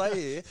can't say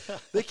here.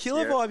 The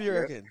Killer Vibe, you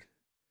reckon?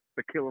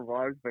 The Killer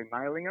Vibe's been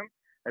nailing them.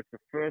 It's the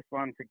first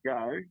one to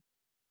go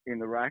in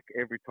the rack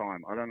every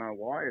time. I don't know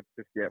why. It's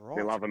just, they're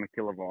loving the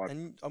Killer Vibe.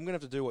 And I'm going to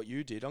have to do what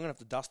you did. I'm going to have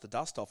to dust the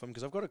dust off them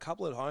because I've got a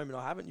couple at home and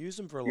I haven't used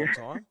them for a long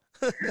time.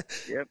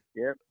 Yep.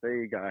 There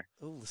you go.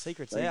 Oh, the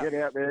secret's so out. Get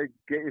out there,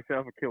 get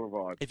yourself a Killer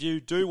Vibe. If you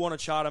do want a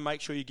charter,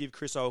 make sure you give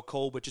Chriso a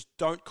call, but just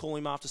don't call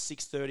him after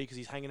 6:30 because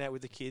he's hanging out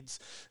with the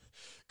kids.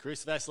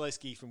 Chris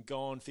Vasilevsky from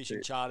Gone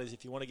Fishing Charters.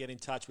 If you want to get in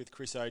touch with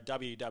Chriso,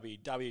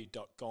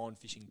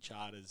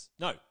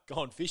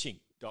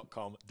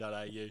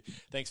 gonefishing.com.au.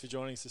 Thanks for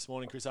joining us this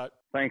morning, Chriso.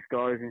 Thanks,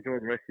 guys. Enjoy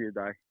the rest of your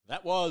day.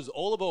 That was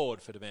all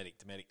aboard for Dometic.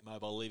 Dometic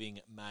Mobile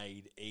Living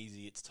made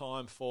easy. It's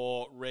time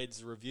for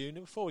Red's review. And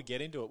before we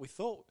get into it, we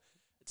thought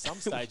at some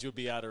stage we'd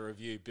be able to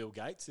review Bill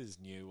Gates'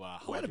 new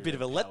we had a bit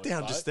of a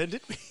letdown just then,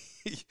 didn't we?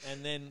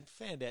 And then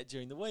found out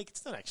during the week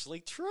it's not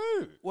actually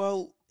true.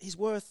 Well, he's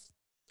worth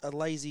a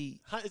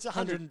lazy it's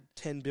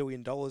 $110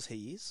 billion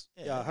he is.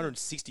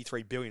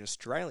 163 billion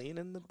Australian,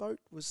 and the boat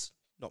was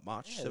not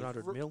much,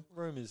 700 mil.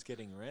 Rumours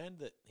getting around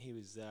that he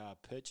was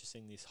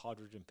purchasing this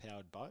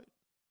hydrogen-powered boat.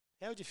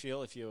 How would you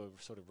feel if you were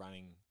sort of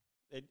running...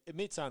 It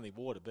emits only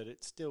water, but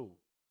it's still...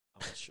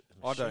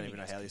 I don't even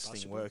know how this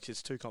thing works.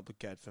 It's too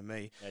complicated for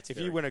me. If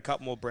you win a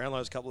couple more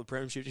Brownlows, a couple of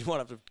premierships, you might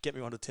have to get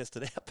me on to test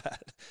it out,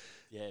 Pat.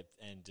 Yeah,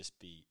 and just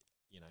be...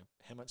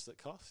 how much does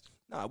it cost?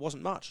 No, it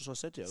wasn't much, as I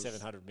said to you.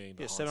 700 million.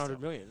 Yeah,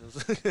 700 million.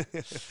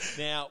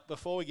 Now,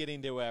 before we get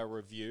into our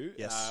review,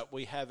 yes.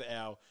 We have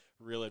our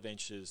Real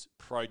Adventures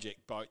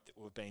project boat that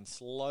we've been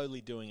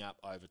slowly doing up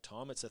over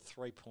time. It's a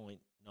 3.99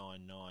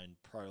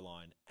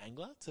 Proline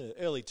Angler. It's an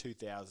early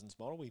 2000s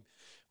model.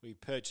 We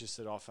purchased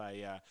it off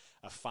a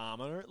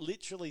farmer. It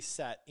literally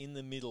sat in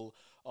the middle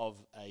of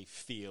a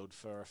field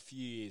for a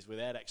few years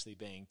without actually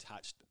being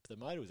touched. The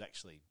motor was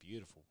actually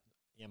beautiful.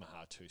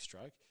 Yamaha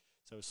 2-stroke.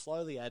 So we've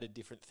slowly added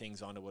different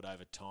things onto it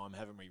over time,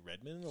 haven't we,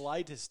 Redmond? The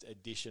latest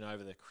addition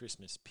over the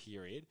Christmas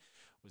period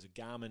was a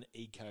Garmin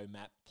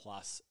EcoMap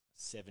Plus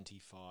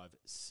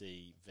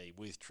 75CV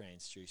with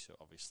transducer,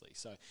 obviously.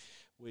 So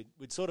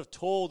we'd sort of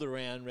toiled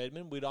around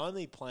Redmond. We'd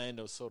only planned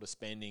on sort of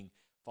spending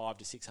 $500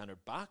 to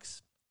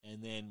 $600,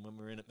 and then when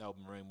we were in at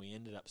Melbourne Marine, we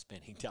ended up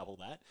spending double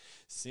that,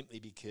 simply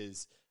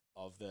because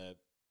of the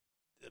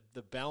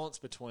balance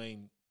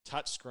between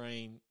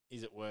touchscreen,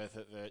 is it worth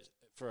it,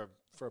 for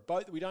a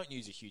boat that we don't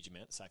use a huge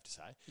amount, safe to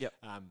say,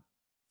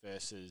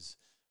 versus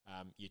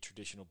your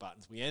traditional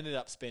buttons. We ended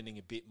up spending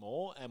a bit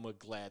more, and we're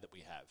glad that we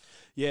have.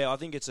 Yeah, I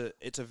think it's a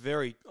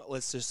very,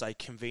 let's just say,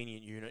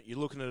 convenient unit. You're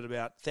looking at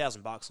about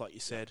 $1,000, like you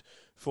said,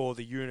 for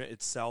the unit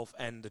itself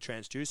and the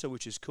transducer,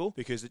 which is cool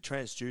because the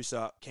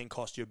transducer can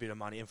cost you a bit of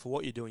money. And for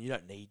what you're doing, you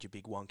don't need your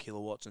big 1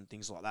 kilowatts and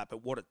things like that.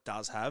 But what it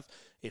does have,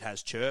 it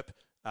has chirp.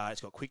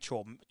 It's got quick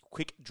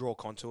draw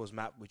contours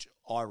map, which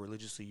I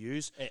religiously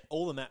use.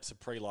 All the maps are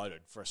preloaded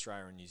for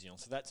Australia and New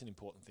Zealand, so that's an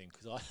important thing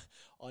because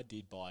I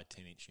did buy a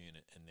 10-inch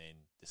unit and then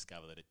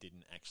discover that it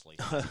didn't actually.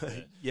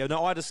 Yeah,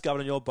 no, I discovered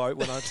on your boat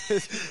when I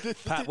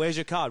Pat, where's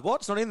your card? What?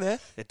 It's not in there.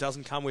 It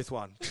doesn't come with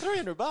one.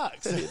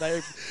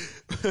 $300.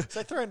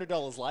 So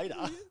 $300 later.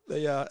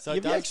 So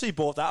have you actually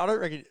bought that? I don't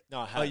reckon. No,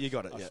 I have. Oh, you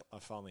got it. Yeah, I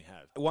finally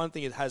have. One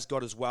thing it has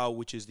got as well,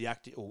 which is the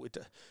active.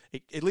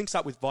 It links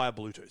up with via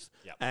Bluetooth.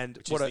 Yep. And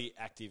which is the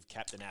Active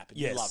Captain app, and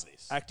you love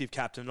this. Active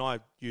Captain. I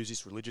use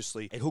this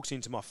religiously. It hooks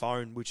into my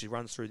phone, which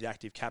runs through the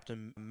Active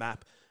Captain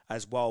map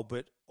as well.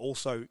 But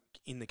also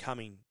in the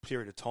coming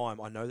period of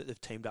time, I know that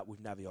they've teamed up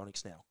with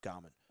Navionics now,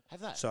 Garmin. Have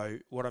they? So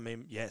what I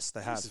mean, yes,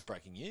 they have. This is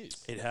breaking news.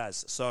 It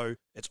has. So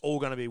it's all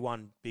going to be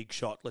one big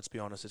shot. Let's be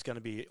honest. It's going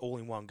to be all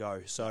in one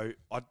go. So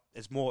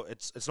it's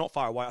not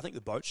far away. I think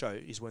the boat show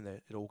is when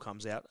it all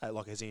comes out,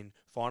 like as in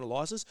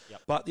finalizes.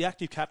 Yep. But the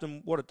Active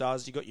Captain, what it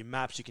does, you got your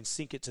maps. You can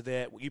sync it to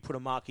there. You put a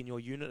mark in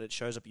your unit, it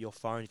shows up at your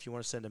phone. If you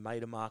want to send a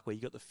mate a mark where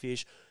you got the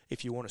fish,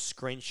 if you want to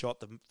screenshot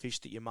the fish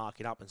that you're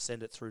marking up and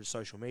send it through to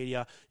social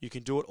media, you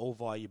can do it all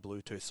via your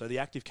Bluetooth. So the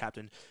Active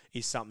Captain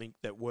is something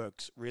that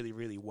works really,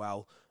 really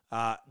well.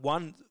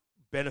 One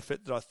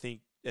benefit that I think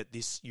that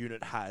this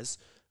unit has,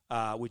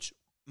 which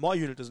my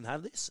unit doesn't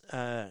have this.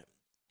 I'd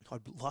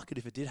like it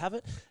if it did have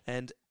it,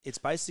 and it's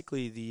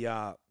basically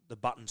the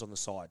buttons on the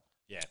side.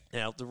 Yeah.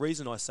 Now the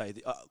reason I say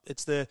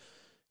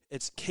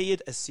it's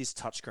keyword assist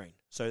touchscreen.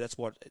 So that's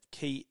what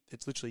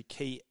it's literally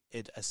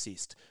keyword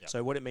assist. Yep.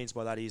 So what it means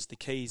by that is the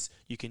keys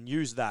you can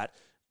use that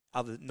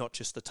not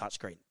just the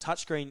touchscreen.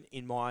 Touchscreen,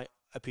 in my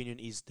opinion,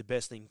 is the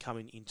best thing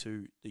coming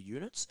into the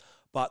units.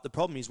 But the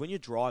problem is when you're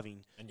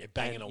driving and you're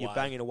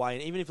banging away,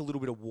 and even if a little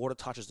bit of water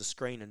touches the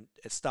screen and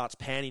it starts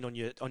panning on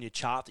your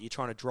chart that you're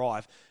trying to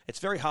drive, it's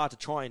very hard to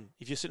try and,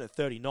 if you're sitting at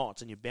 30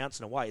 knots and you're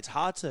bouncing away, it's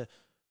hard to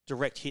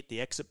direct hit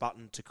the exit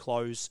button to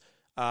close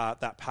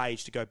that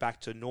page to go back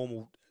to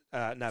normal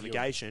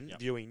navigation,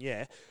 viewing.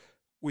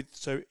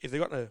 So if they've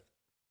got a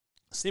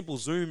simple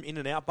zoom in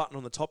and out button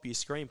on the top of your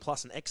screen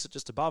plus an exit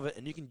just above it,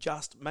 and you can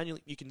just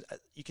manually,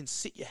 you can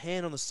sit your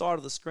hand on the side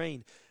of the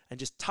screen and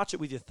just touch it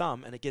with your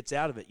thumb and it gets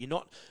out of it. You're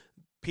not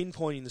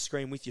pinpointing the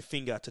screen with your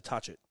finger to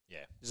touch it.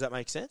 Yeah. Does that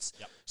make sense?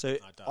 Yep. So No,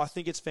 it does. I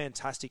think it's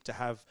fantastic to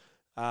have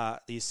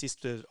the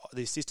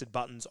assisted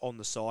buttons on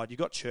the side. You've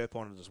got chirp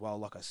on it as well,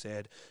 like I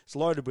said. It's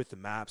loaded with the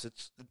maps.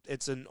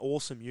 It's an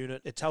awesome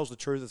unit. It tells the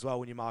truth as well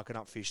when you're marking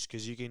up fish,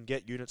 because you can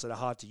get units that are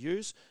hard to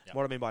use. Yep.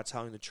 What I mean by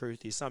telling the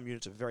truth is some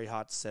units are very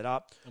hard to set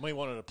up. And we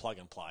wanted a plug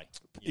and play.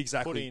 You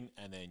Exactly. Put in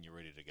and then you're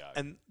ready to go.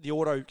 And the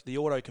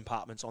auto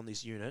compartments on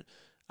this unit,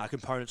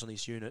 components on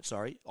this unit,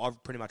 sorry,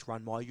 I've pretty much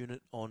run my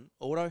unit on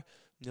auto,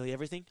 nearly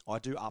everything. I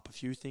do up a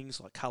few things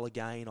like color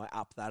gain. I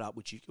up that up,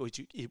 which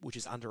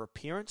is under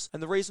appearance.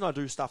 And the reason I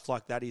do stuff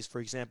like that is,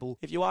 for example,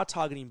 if you are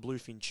targeting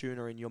bluefin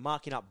tuna and you're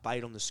marking up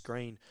bait on the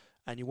screen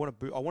and I want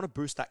to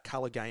boost that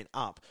color gain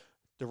up.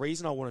 The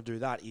reason I want to do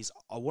that is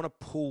I want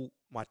to pull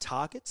my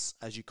targets,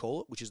 as you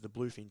call it, which is the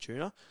bluefin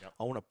tuna. Yep.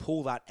 I want to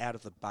pull that out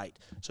of the bait.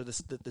 So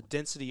the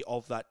density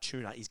of that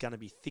tuna is going to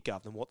be thicker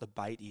than what the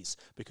bait is,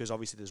 because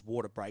obviously there's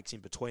water breaks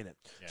in between it.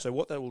 Yep. So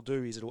what that will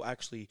do is it'll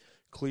actually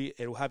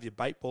it'll have your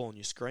bait ball on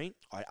your screen.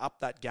 I up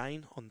that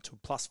gain onto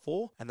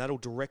 +4, and that'll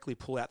directly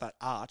pull out that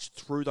arch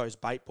through those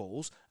bait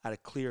balls at a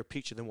clearer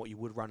picture than what you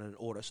would run in an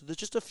auto. So there's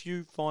just a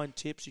few fine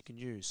tips you can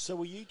use. So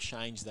will you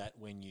change that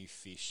when you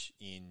fish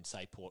in,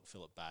 say, Port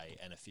Phillip Bay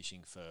and are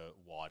fishing for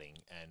whiting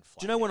and flat?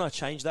 Do you know when I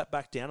change that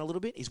back down a little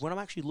bit is when I'm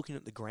actually looking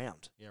at the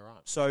ground. Yeah,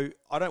 right. So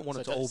I don't want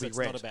it to all be it's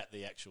red. not about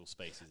the actual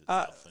species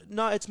itself. then.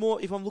 No, it's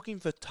more if I'm looking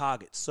for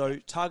targets. So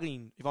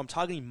if I'm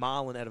targeting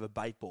marlin out of a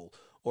bait ball,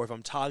 or if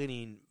I'm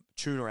targeting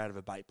tuna out of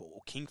a bait ball,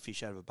 or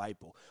kingfish out of a bait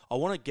ball, I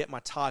want to get my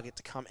target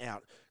to come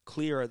out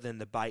clearer than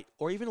the bait,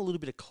 or even a little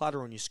bit of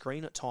clutter on your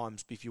screen at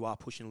times if you are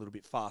pushing a little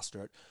bit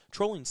faster at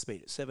trolling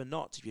speed at 7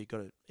 knots. If you've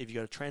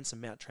got a transom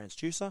mount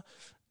transducer,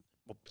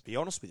 well, to be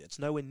honest with you, it's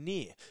nowhere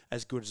near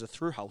as good as a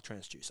through-hull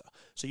transducer.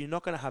 So you're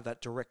not going to have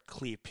that direct,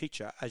 clear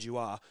picture as you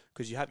are,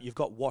 because you've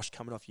got wash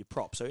coming off your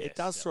prop. So it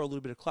does throw a little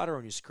bit of clutter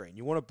on your screen.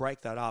 You want to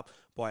break that up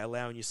by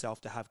allowing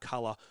yourself to have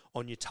colour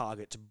on your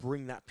target to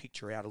bring that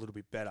picture out a little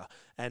bit better.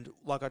 And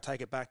like I take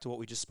it back to what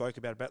we just spoke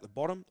about the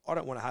bottom, I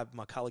don't want to have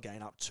my colour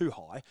gain up too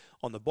high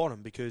on the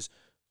bottom, because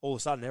all of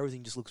a sudden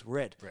everything just looks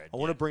red. I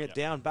want to bring it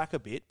down back a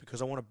bit,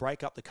 because I want to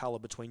break up the colour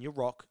between your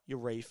rock, your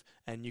reef,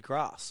 and your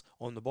grass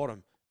on the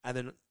bottom. And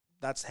then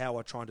that's how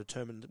I try and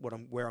determine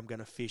where I'm going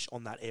to fish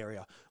on that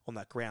area, on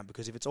that ground.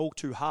 Because if it's all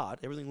too hard,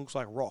 everything looks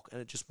like rock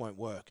and it just won't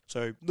work.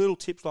 So little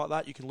tips like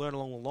that you can learn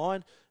along the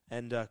line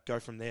and go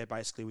from there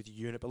basically with your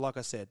unit. But like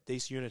I said,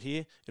 this unit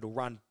here, it'll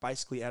run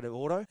basically out of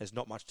auto. There's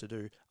not much to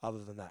do other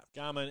than that.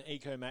 Garmin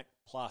EcoMac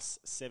Plus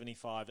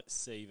 75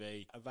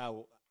 CV,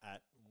 available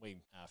at, we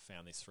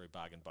found this through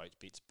Bargain Boat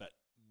Bits, but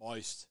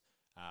most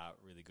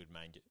really good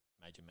major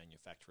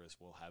manufacturers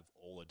will have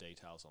all the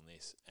details on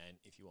this. And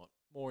if you want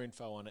more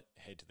info on it,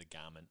 head to the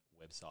Garmin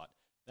website.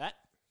 That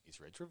is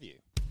Red's Review.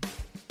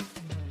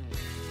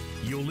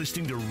 You're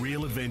listening to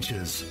Real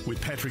Adventures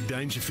with Patrick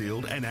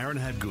Dangerfield and Aaron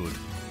Hadgood.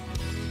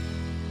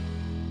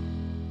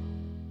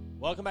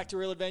 Welcome back to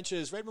Real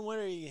Adventures. Redmond,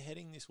 where are you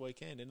heading this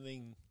weekend?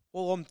 Anything?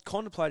 Well, I'm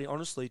contemplating,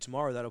 honestly,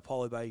 tomorrow that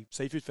Apollo Bay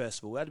Seafood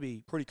Festival. That'd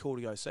be pretty cool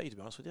to go see, to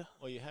be honest with you.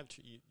 Well, you're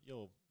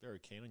very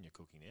keen on your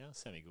cooking now.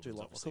 Sammy Goodman's Do you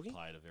like obviously cooking?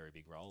 played a very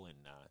big role in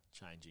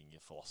changing your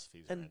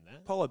philosophies And around that.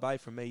 Apollo Bay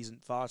from me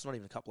isn't far. It's not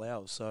even a couple of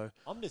hours. So,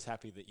 I'm just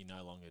happy that you're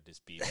no longer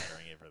just beer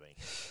battering everything.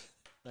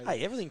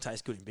 hey, everything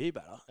tastes good in beer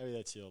batter. Maybe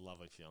that's your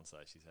lovely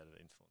fiancée. She's had an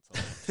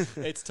influence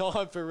on that. It's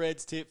time for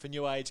Red's tip for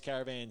new age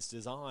caravans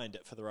designed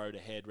for the road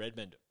ahead.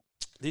 Redmond.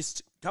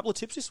 This couple of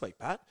tips this week,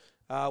 Pat.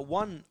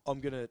 One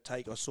I'm going to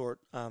take, I saw it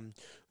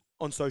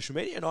on social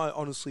media, and I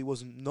honestly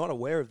was not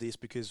aware of this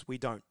because we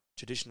don't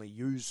traditionally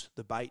use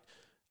the bait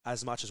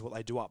as much as what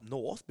they do up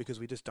north because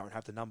we just don't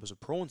have the numbers of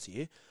prawns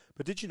here.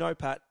 But did you know,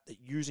 Pat, that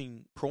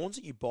using prawns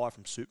that you buy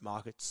from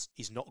supermarkets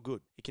is not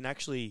good? It can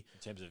actually... In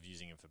terms of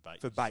using them for bait.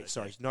 For bait,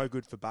 sorry. It's no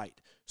good for bait.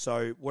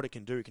 So what it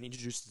can do, it can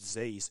introduce a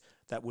disease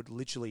that would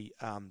literally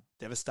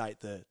devastate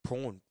the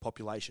prawn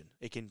population.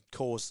 It can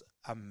cause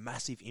a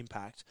massive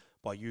impact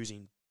by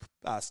using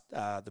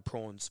the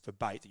prawns for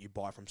bait that you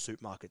buy from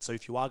supermarkets. So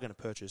if you are going to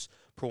purchase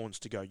prawns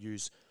to go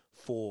use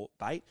for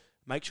bait,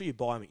 make sure you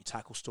buy them at your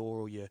tackle store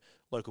or your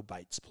local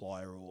bait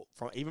supplier, or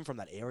even from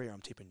that area.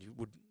 I'm tipping you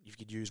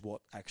could use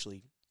what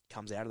actually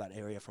comes out of that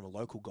area from a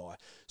local guy.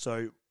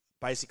 So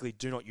basically,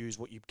 do not use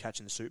what you catch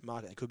in the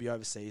supermarket. It could be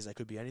overseas. They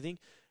could be anything.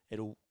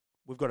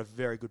 We've got a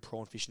very good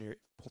prawn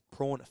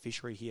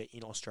fishery here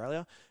in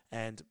Australia,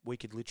 and we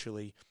could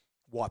literally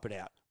wipe it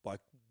out by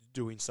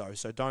doing so.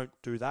 So don't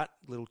do that.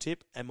 Little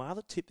tip. And my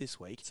other tip this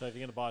week. So if you're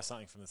going to buy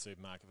something from the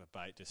supermarket for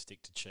bait, just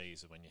stick to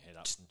cheese when you head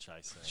up and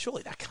chase it.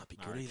 Surely that can't be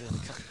good either. I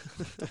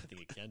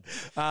think it can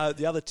be.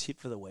 The other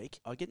tip for the week,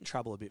 I get in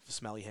trouble a bit for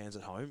smelly hands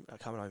at home,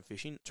 coming home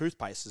fishing.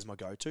 Toothpaste is my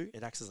go-to.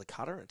 It acts as a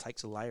cutter and it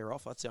takes a layer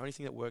off. That's the only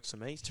thing that works for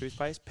me is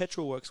toothpaste.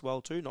 Petrol works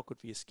well too, not good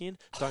for your skin.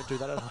 Don't do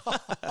that at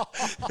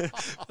home.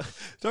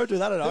 Don't do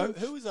that at home.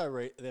 Who was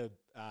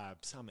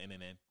some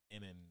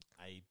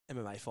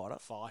MMA fighter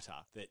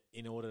that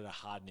in order to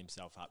harden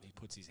himself up, he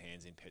puts his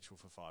hands in petrol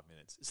for 5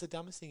 minutes. It's the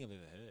dumbest thing I've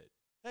ever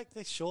heard.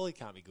 That surely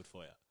can't be good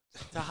for you.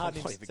 To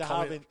harden,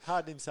 not even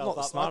harden himself Not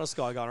the up. smartest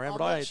guy going around, I'm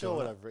but I not ain't sure doing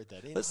what that. I've read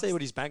that in. Let's see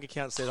what his bank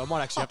account said. I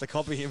might actually have to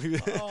copy him.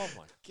 Oh,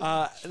 my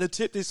God. The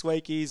tip this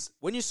week is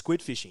when you're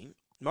squid fishing,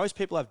 most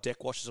people have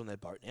deck washers on their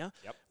boat now.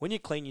 Yep. When you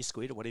clean your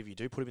squid or whatever you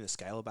do, put them in a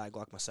scaler bag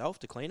like myself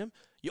to clean them,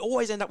 you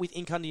always end up with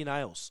ink under your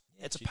nails.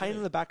 It's a you pain do.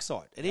 in the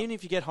backside. And even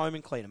if you get home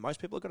and clean them, most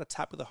people have got a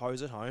tap with a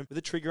hose at home with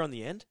a trigger on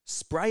the end.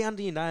 Spray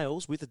under your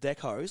nails with a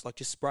deck hose, like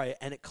just spray it,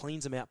 and it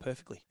cleans them out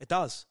perfectly. It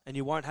does. And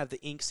you won't have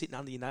the ink sitting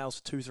under your nails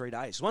for 2-3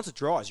 days. Once it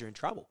dries, you're in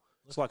trouble.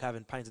 It's like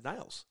having painted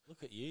nails.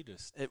 Look at you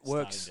just It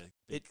works. starting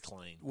to be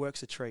clean.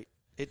 Works a treat.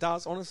 It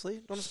does,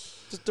 honestly.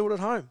 Just do it at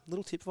home.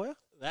 Little tip for you.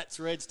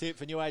 That's Red's tip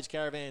for New Age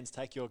Caravans.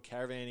 Take your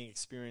caravanning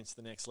experience to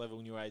the next level.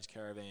 New Age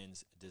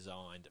Caravans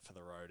designed for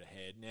the road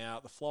ahead. Now,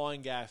 the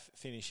flying gaff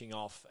finishing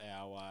off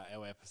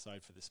our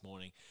episode for this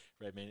morning,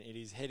 Redman. It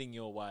is heading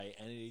your way,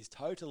 and it is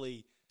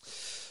totally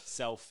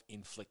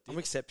self-inflicted. I'm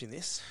accepting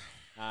this.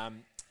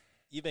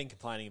 You've been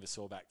complaining of a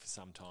sore back for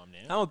some time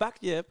now. I'm back,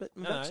 yeah, but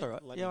my No, back's all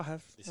right. let Yeah, me- I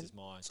have. This is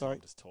my Sorry.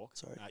 time to talk.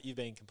 Sorry. You've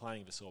been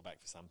complaining of a sore back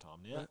for some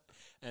time now. Right.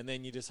 And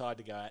then you decide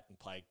to go out and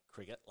play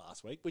cricket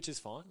last week, which is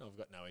fine. I've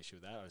got no issue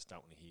with that. I just don't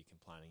want to hear you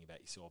complaining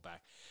about your sore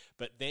back.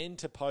 But then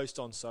to post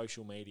on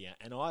social media,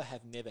 and I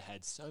have never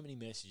had so many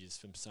messages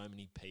from so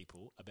many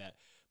people about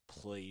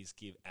please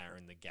give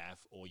Aaron the gaff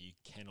or you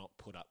cannot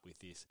put up with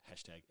this,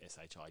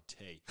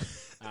 #SHIT.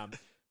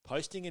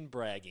 Posting and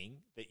bragging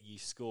that you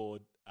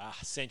scored a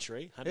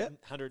century,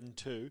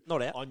 102,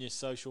 Not out. on your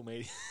social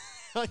media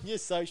on your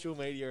social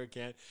media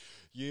account.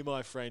 You,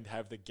 my friend,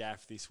 have the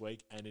gaff this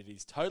week, and it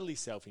is totally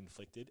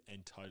self-inflicted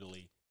and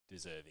totally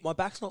deserving. My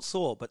back's not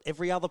sore, but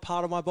every other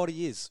part of my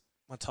body is.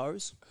 My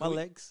toes, my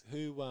legs.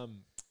 Who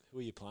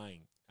are you playing?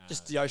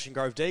 Just the Ocean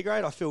Grove D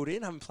grade. I filled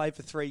in, haven't played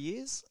for 3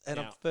 years, and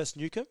I'm Now- first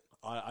Newcomb.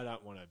 I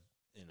don't want to,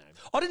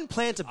 I didn't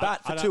plan to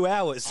bat I for don't- 2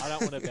 hours. I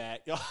don't want to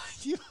bag.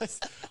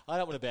 I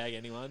don't want to bag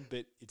anyone,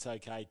 but it's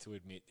okay to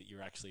admit that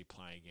you're actually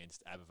playing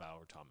against Abervale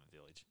Retirement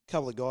Village. A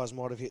couple of guys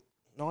might have hit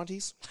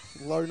 90s,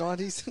 low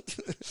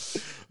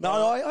 90s. No,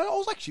 I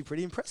was actually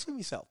pretty impressed with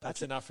myself.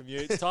 That's enough from you.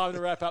 It's time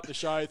to wrap up the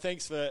show.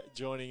 Thanks for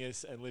joining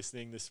us and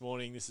listening this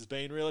morning. This has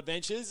been Real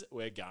Adventures.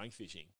 We're going fishing.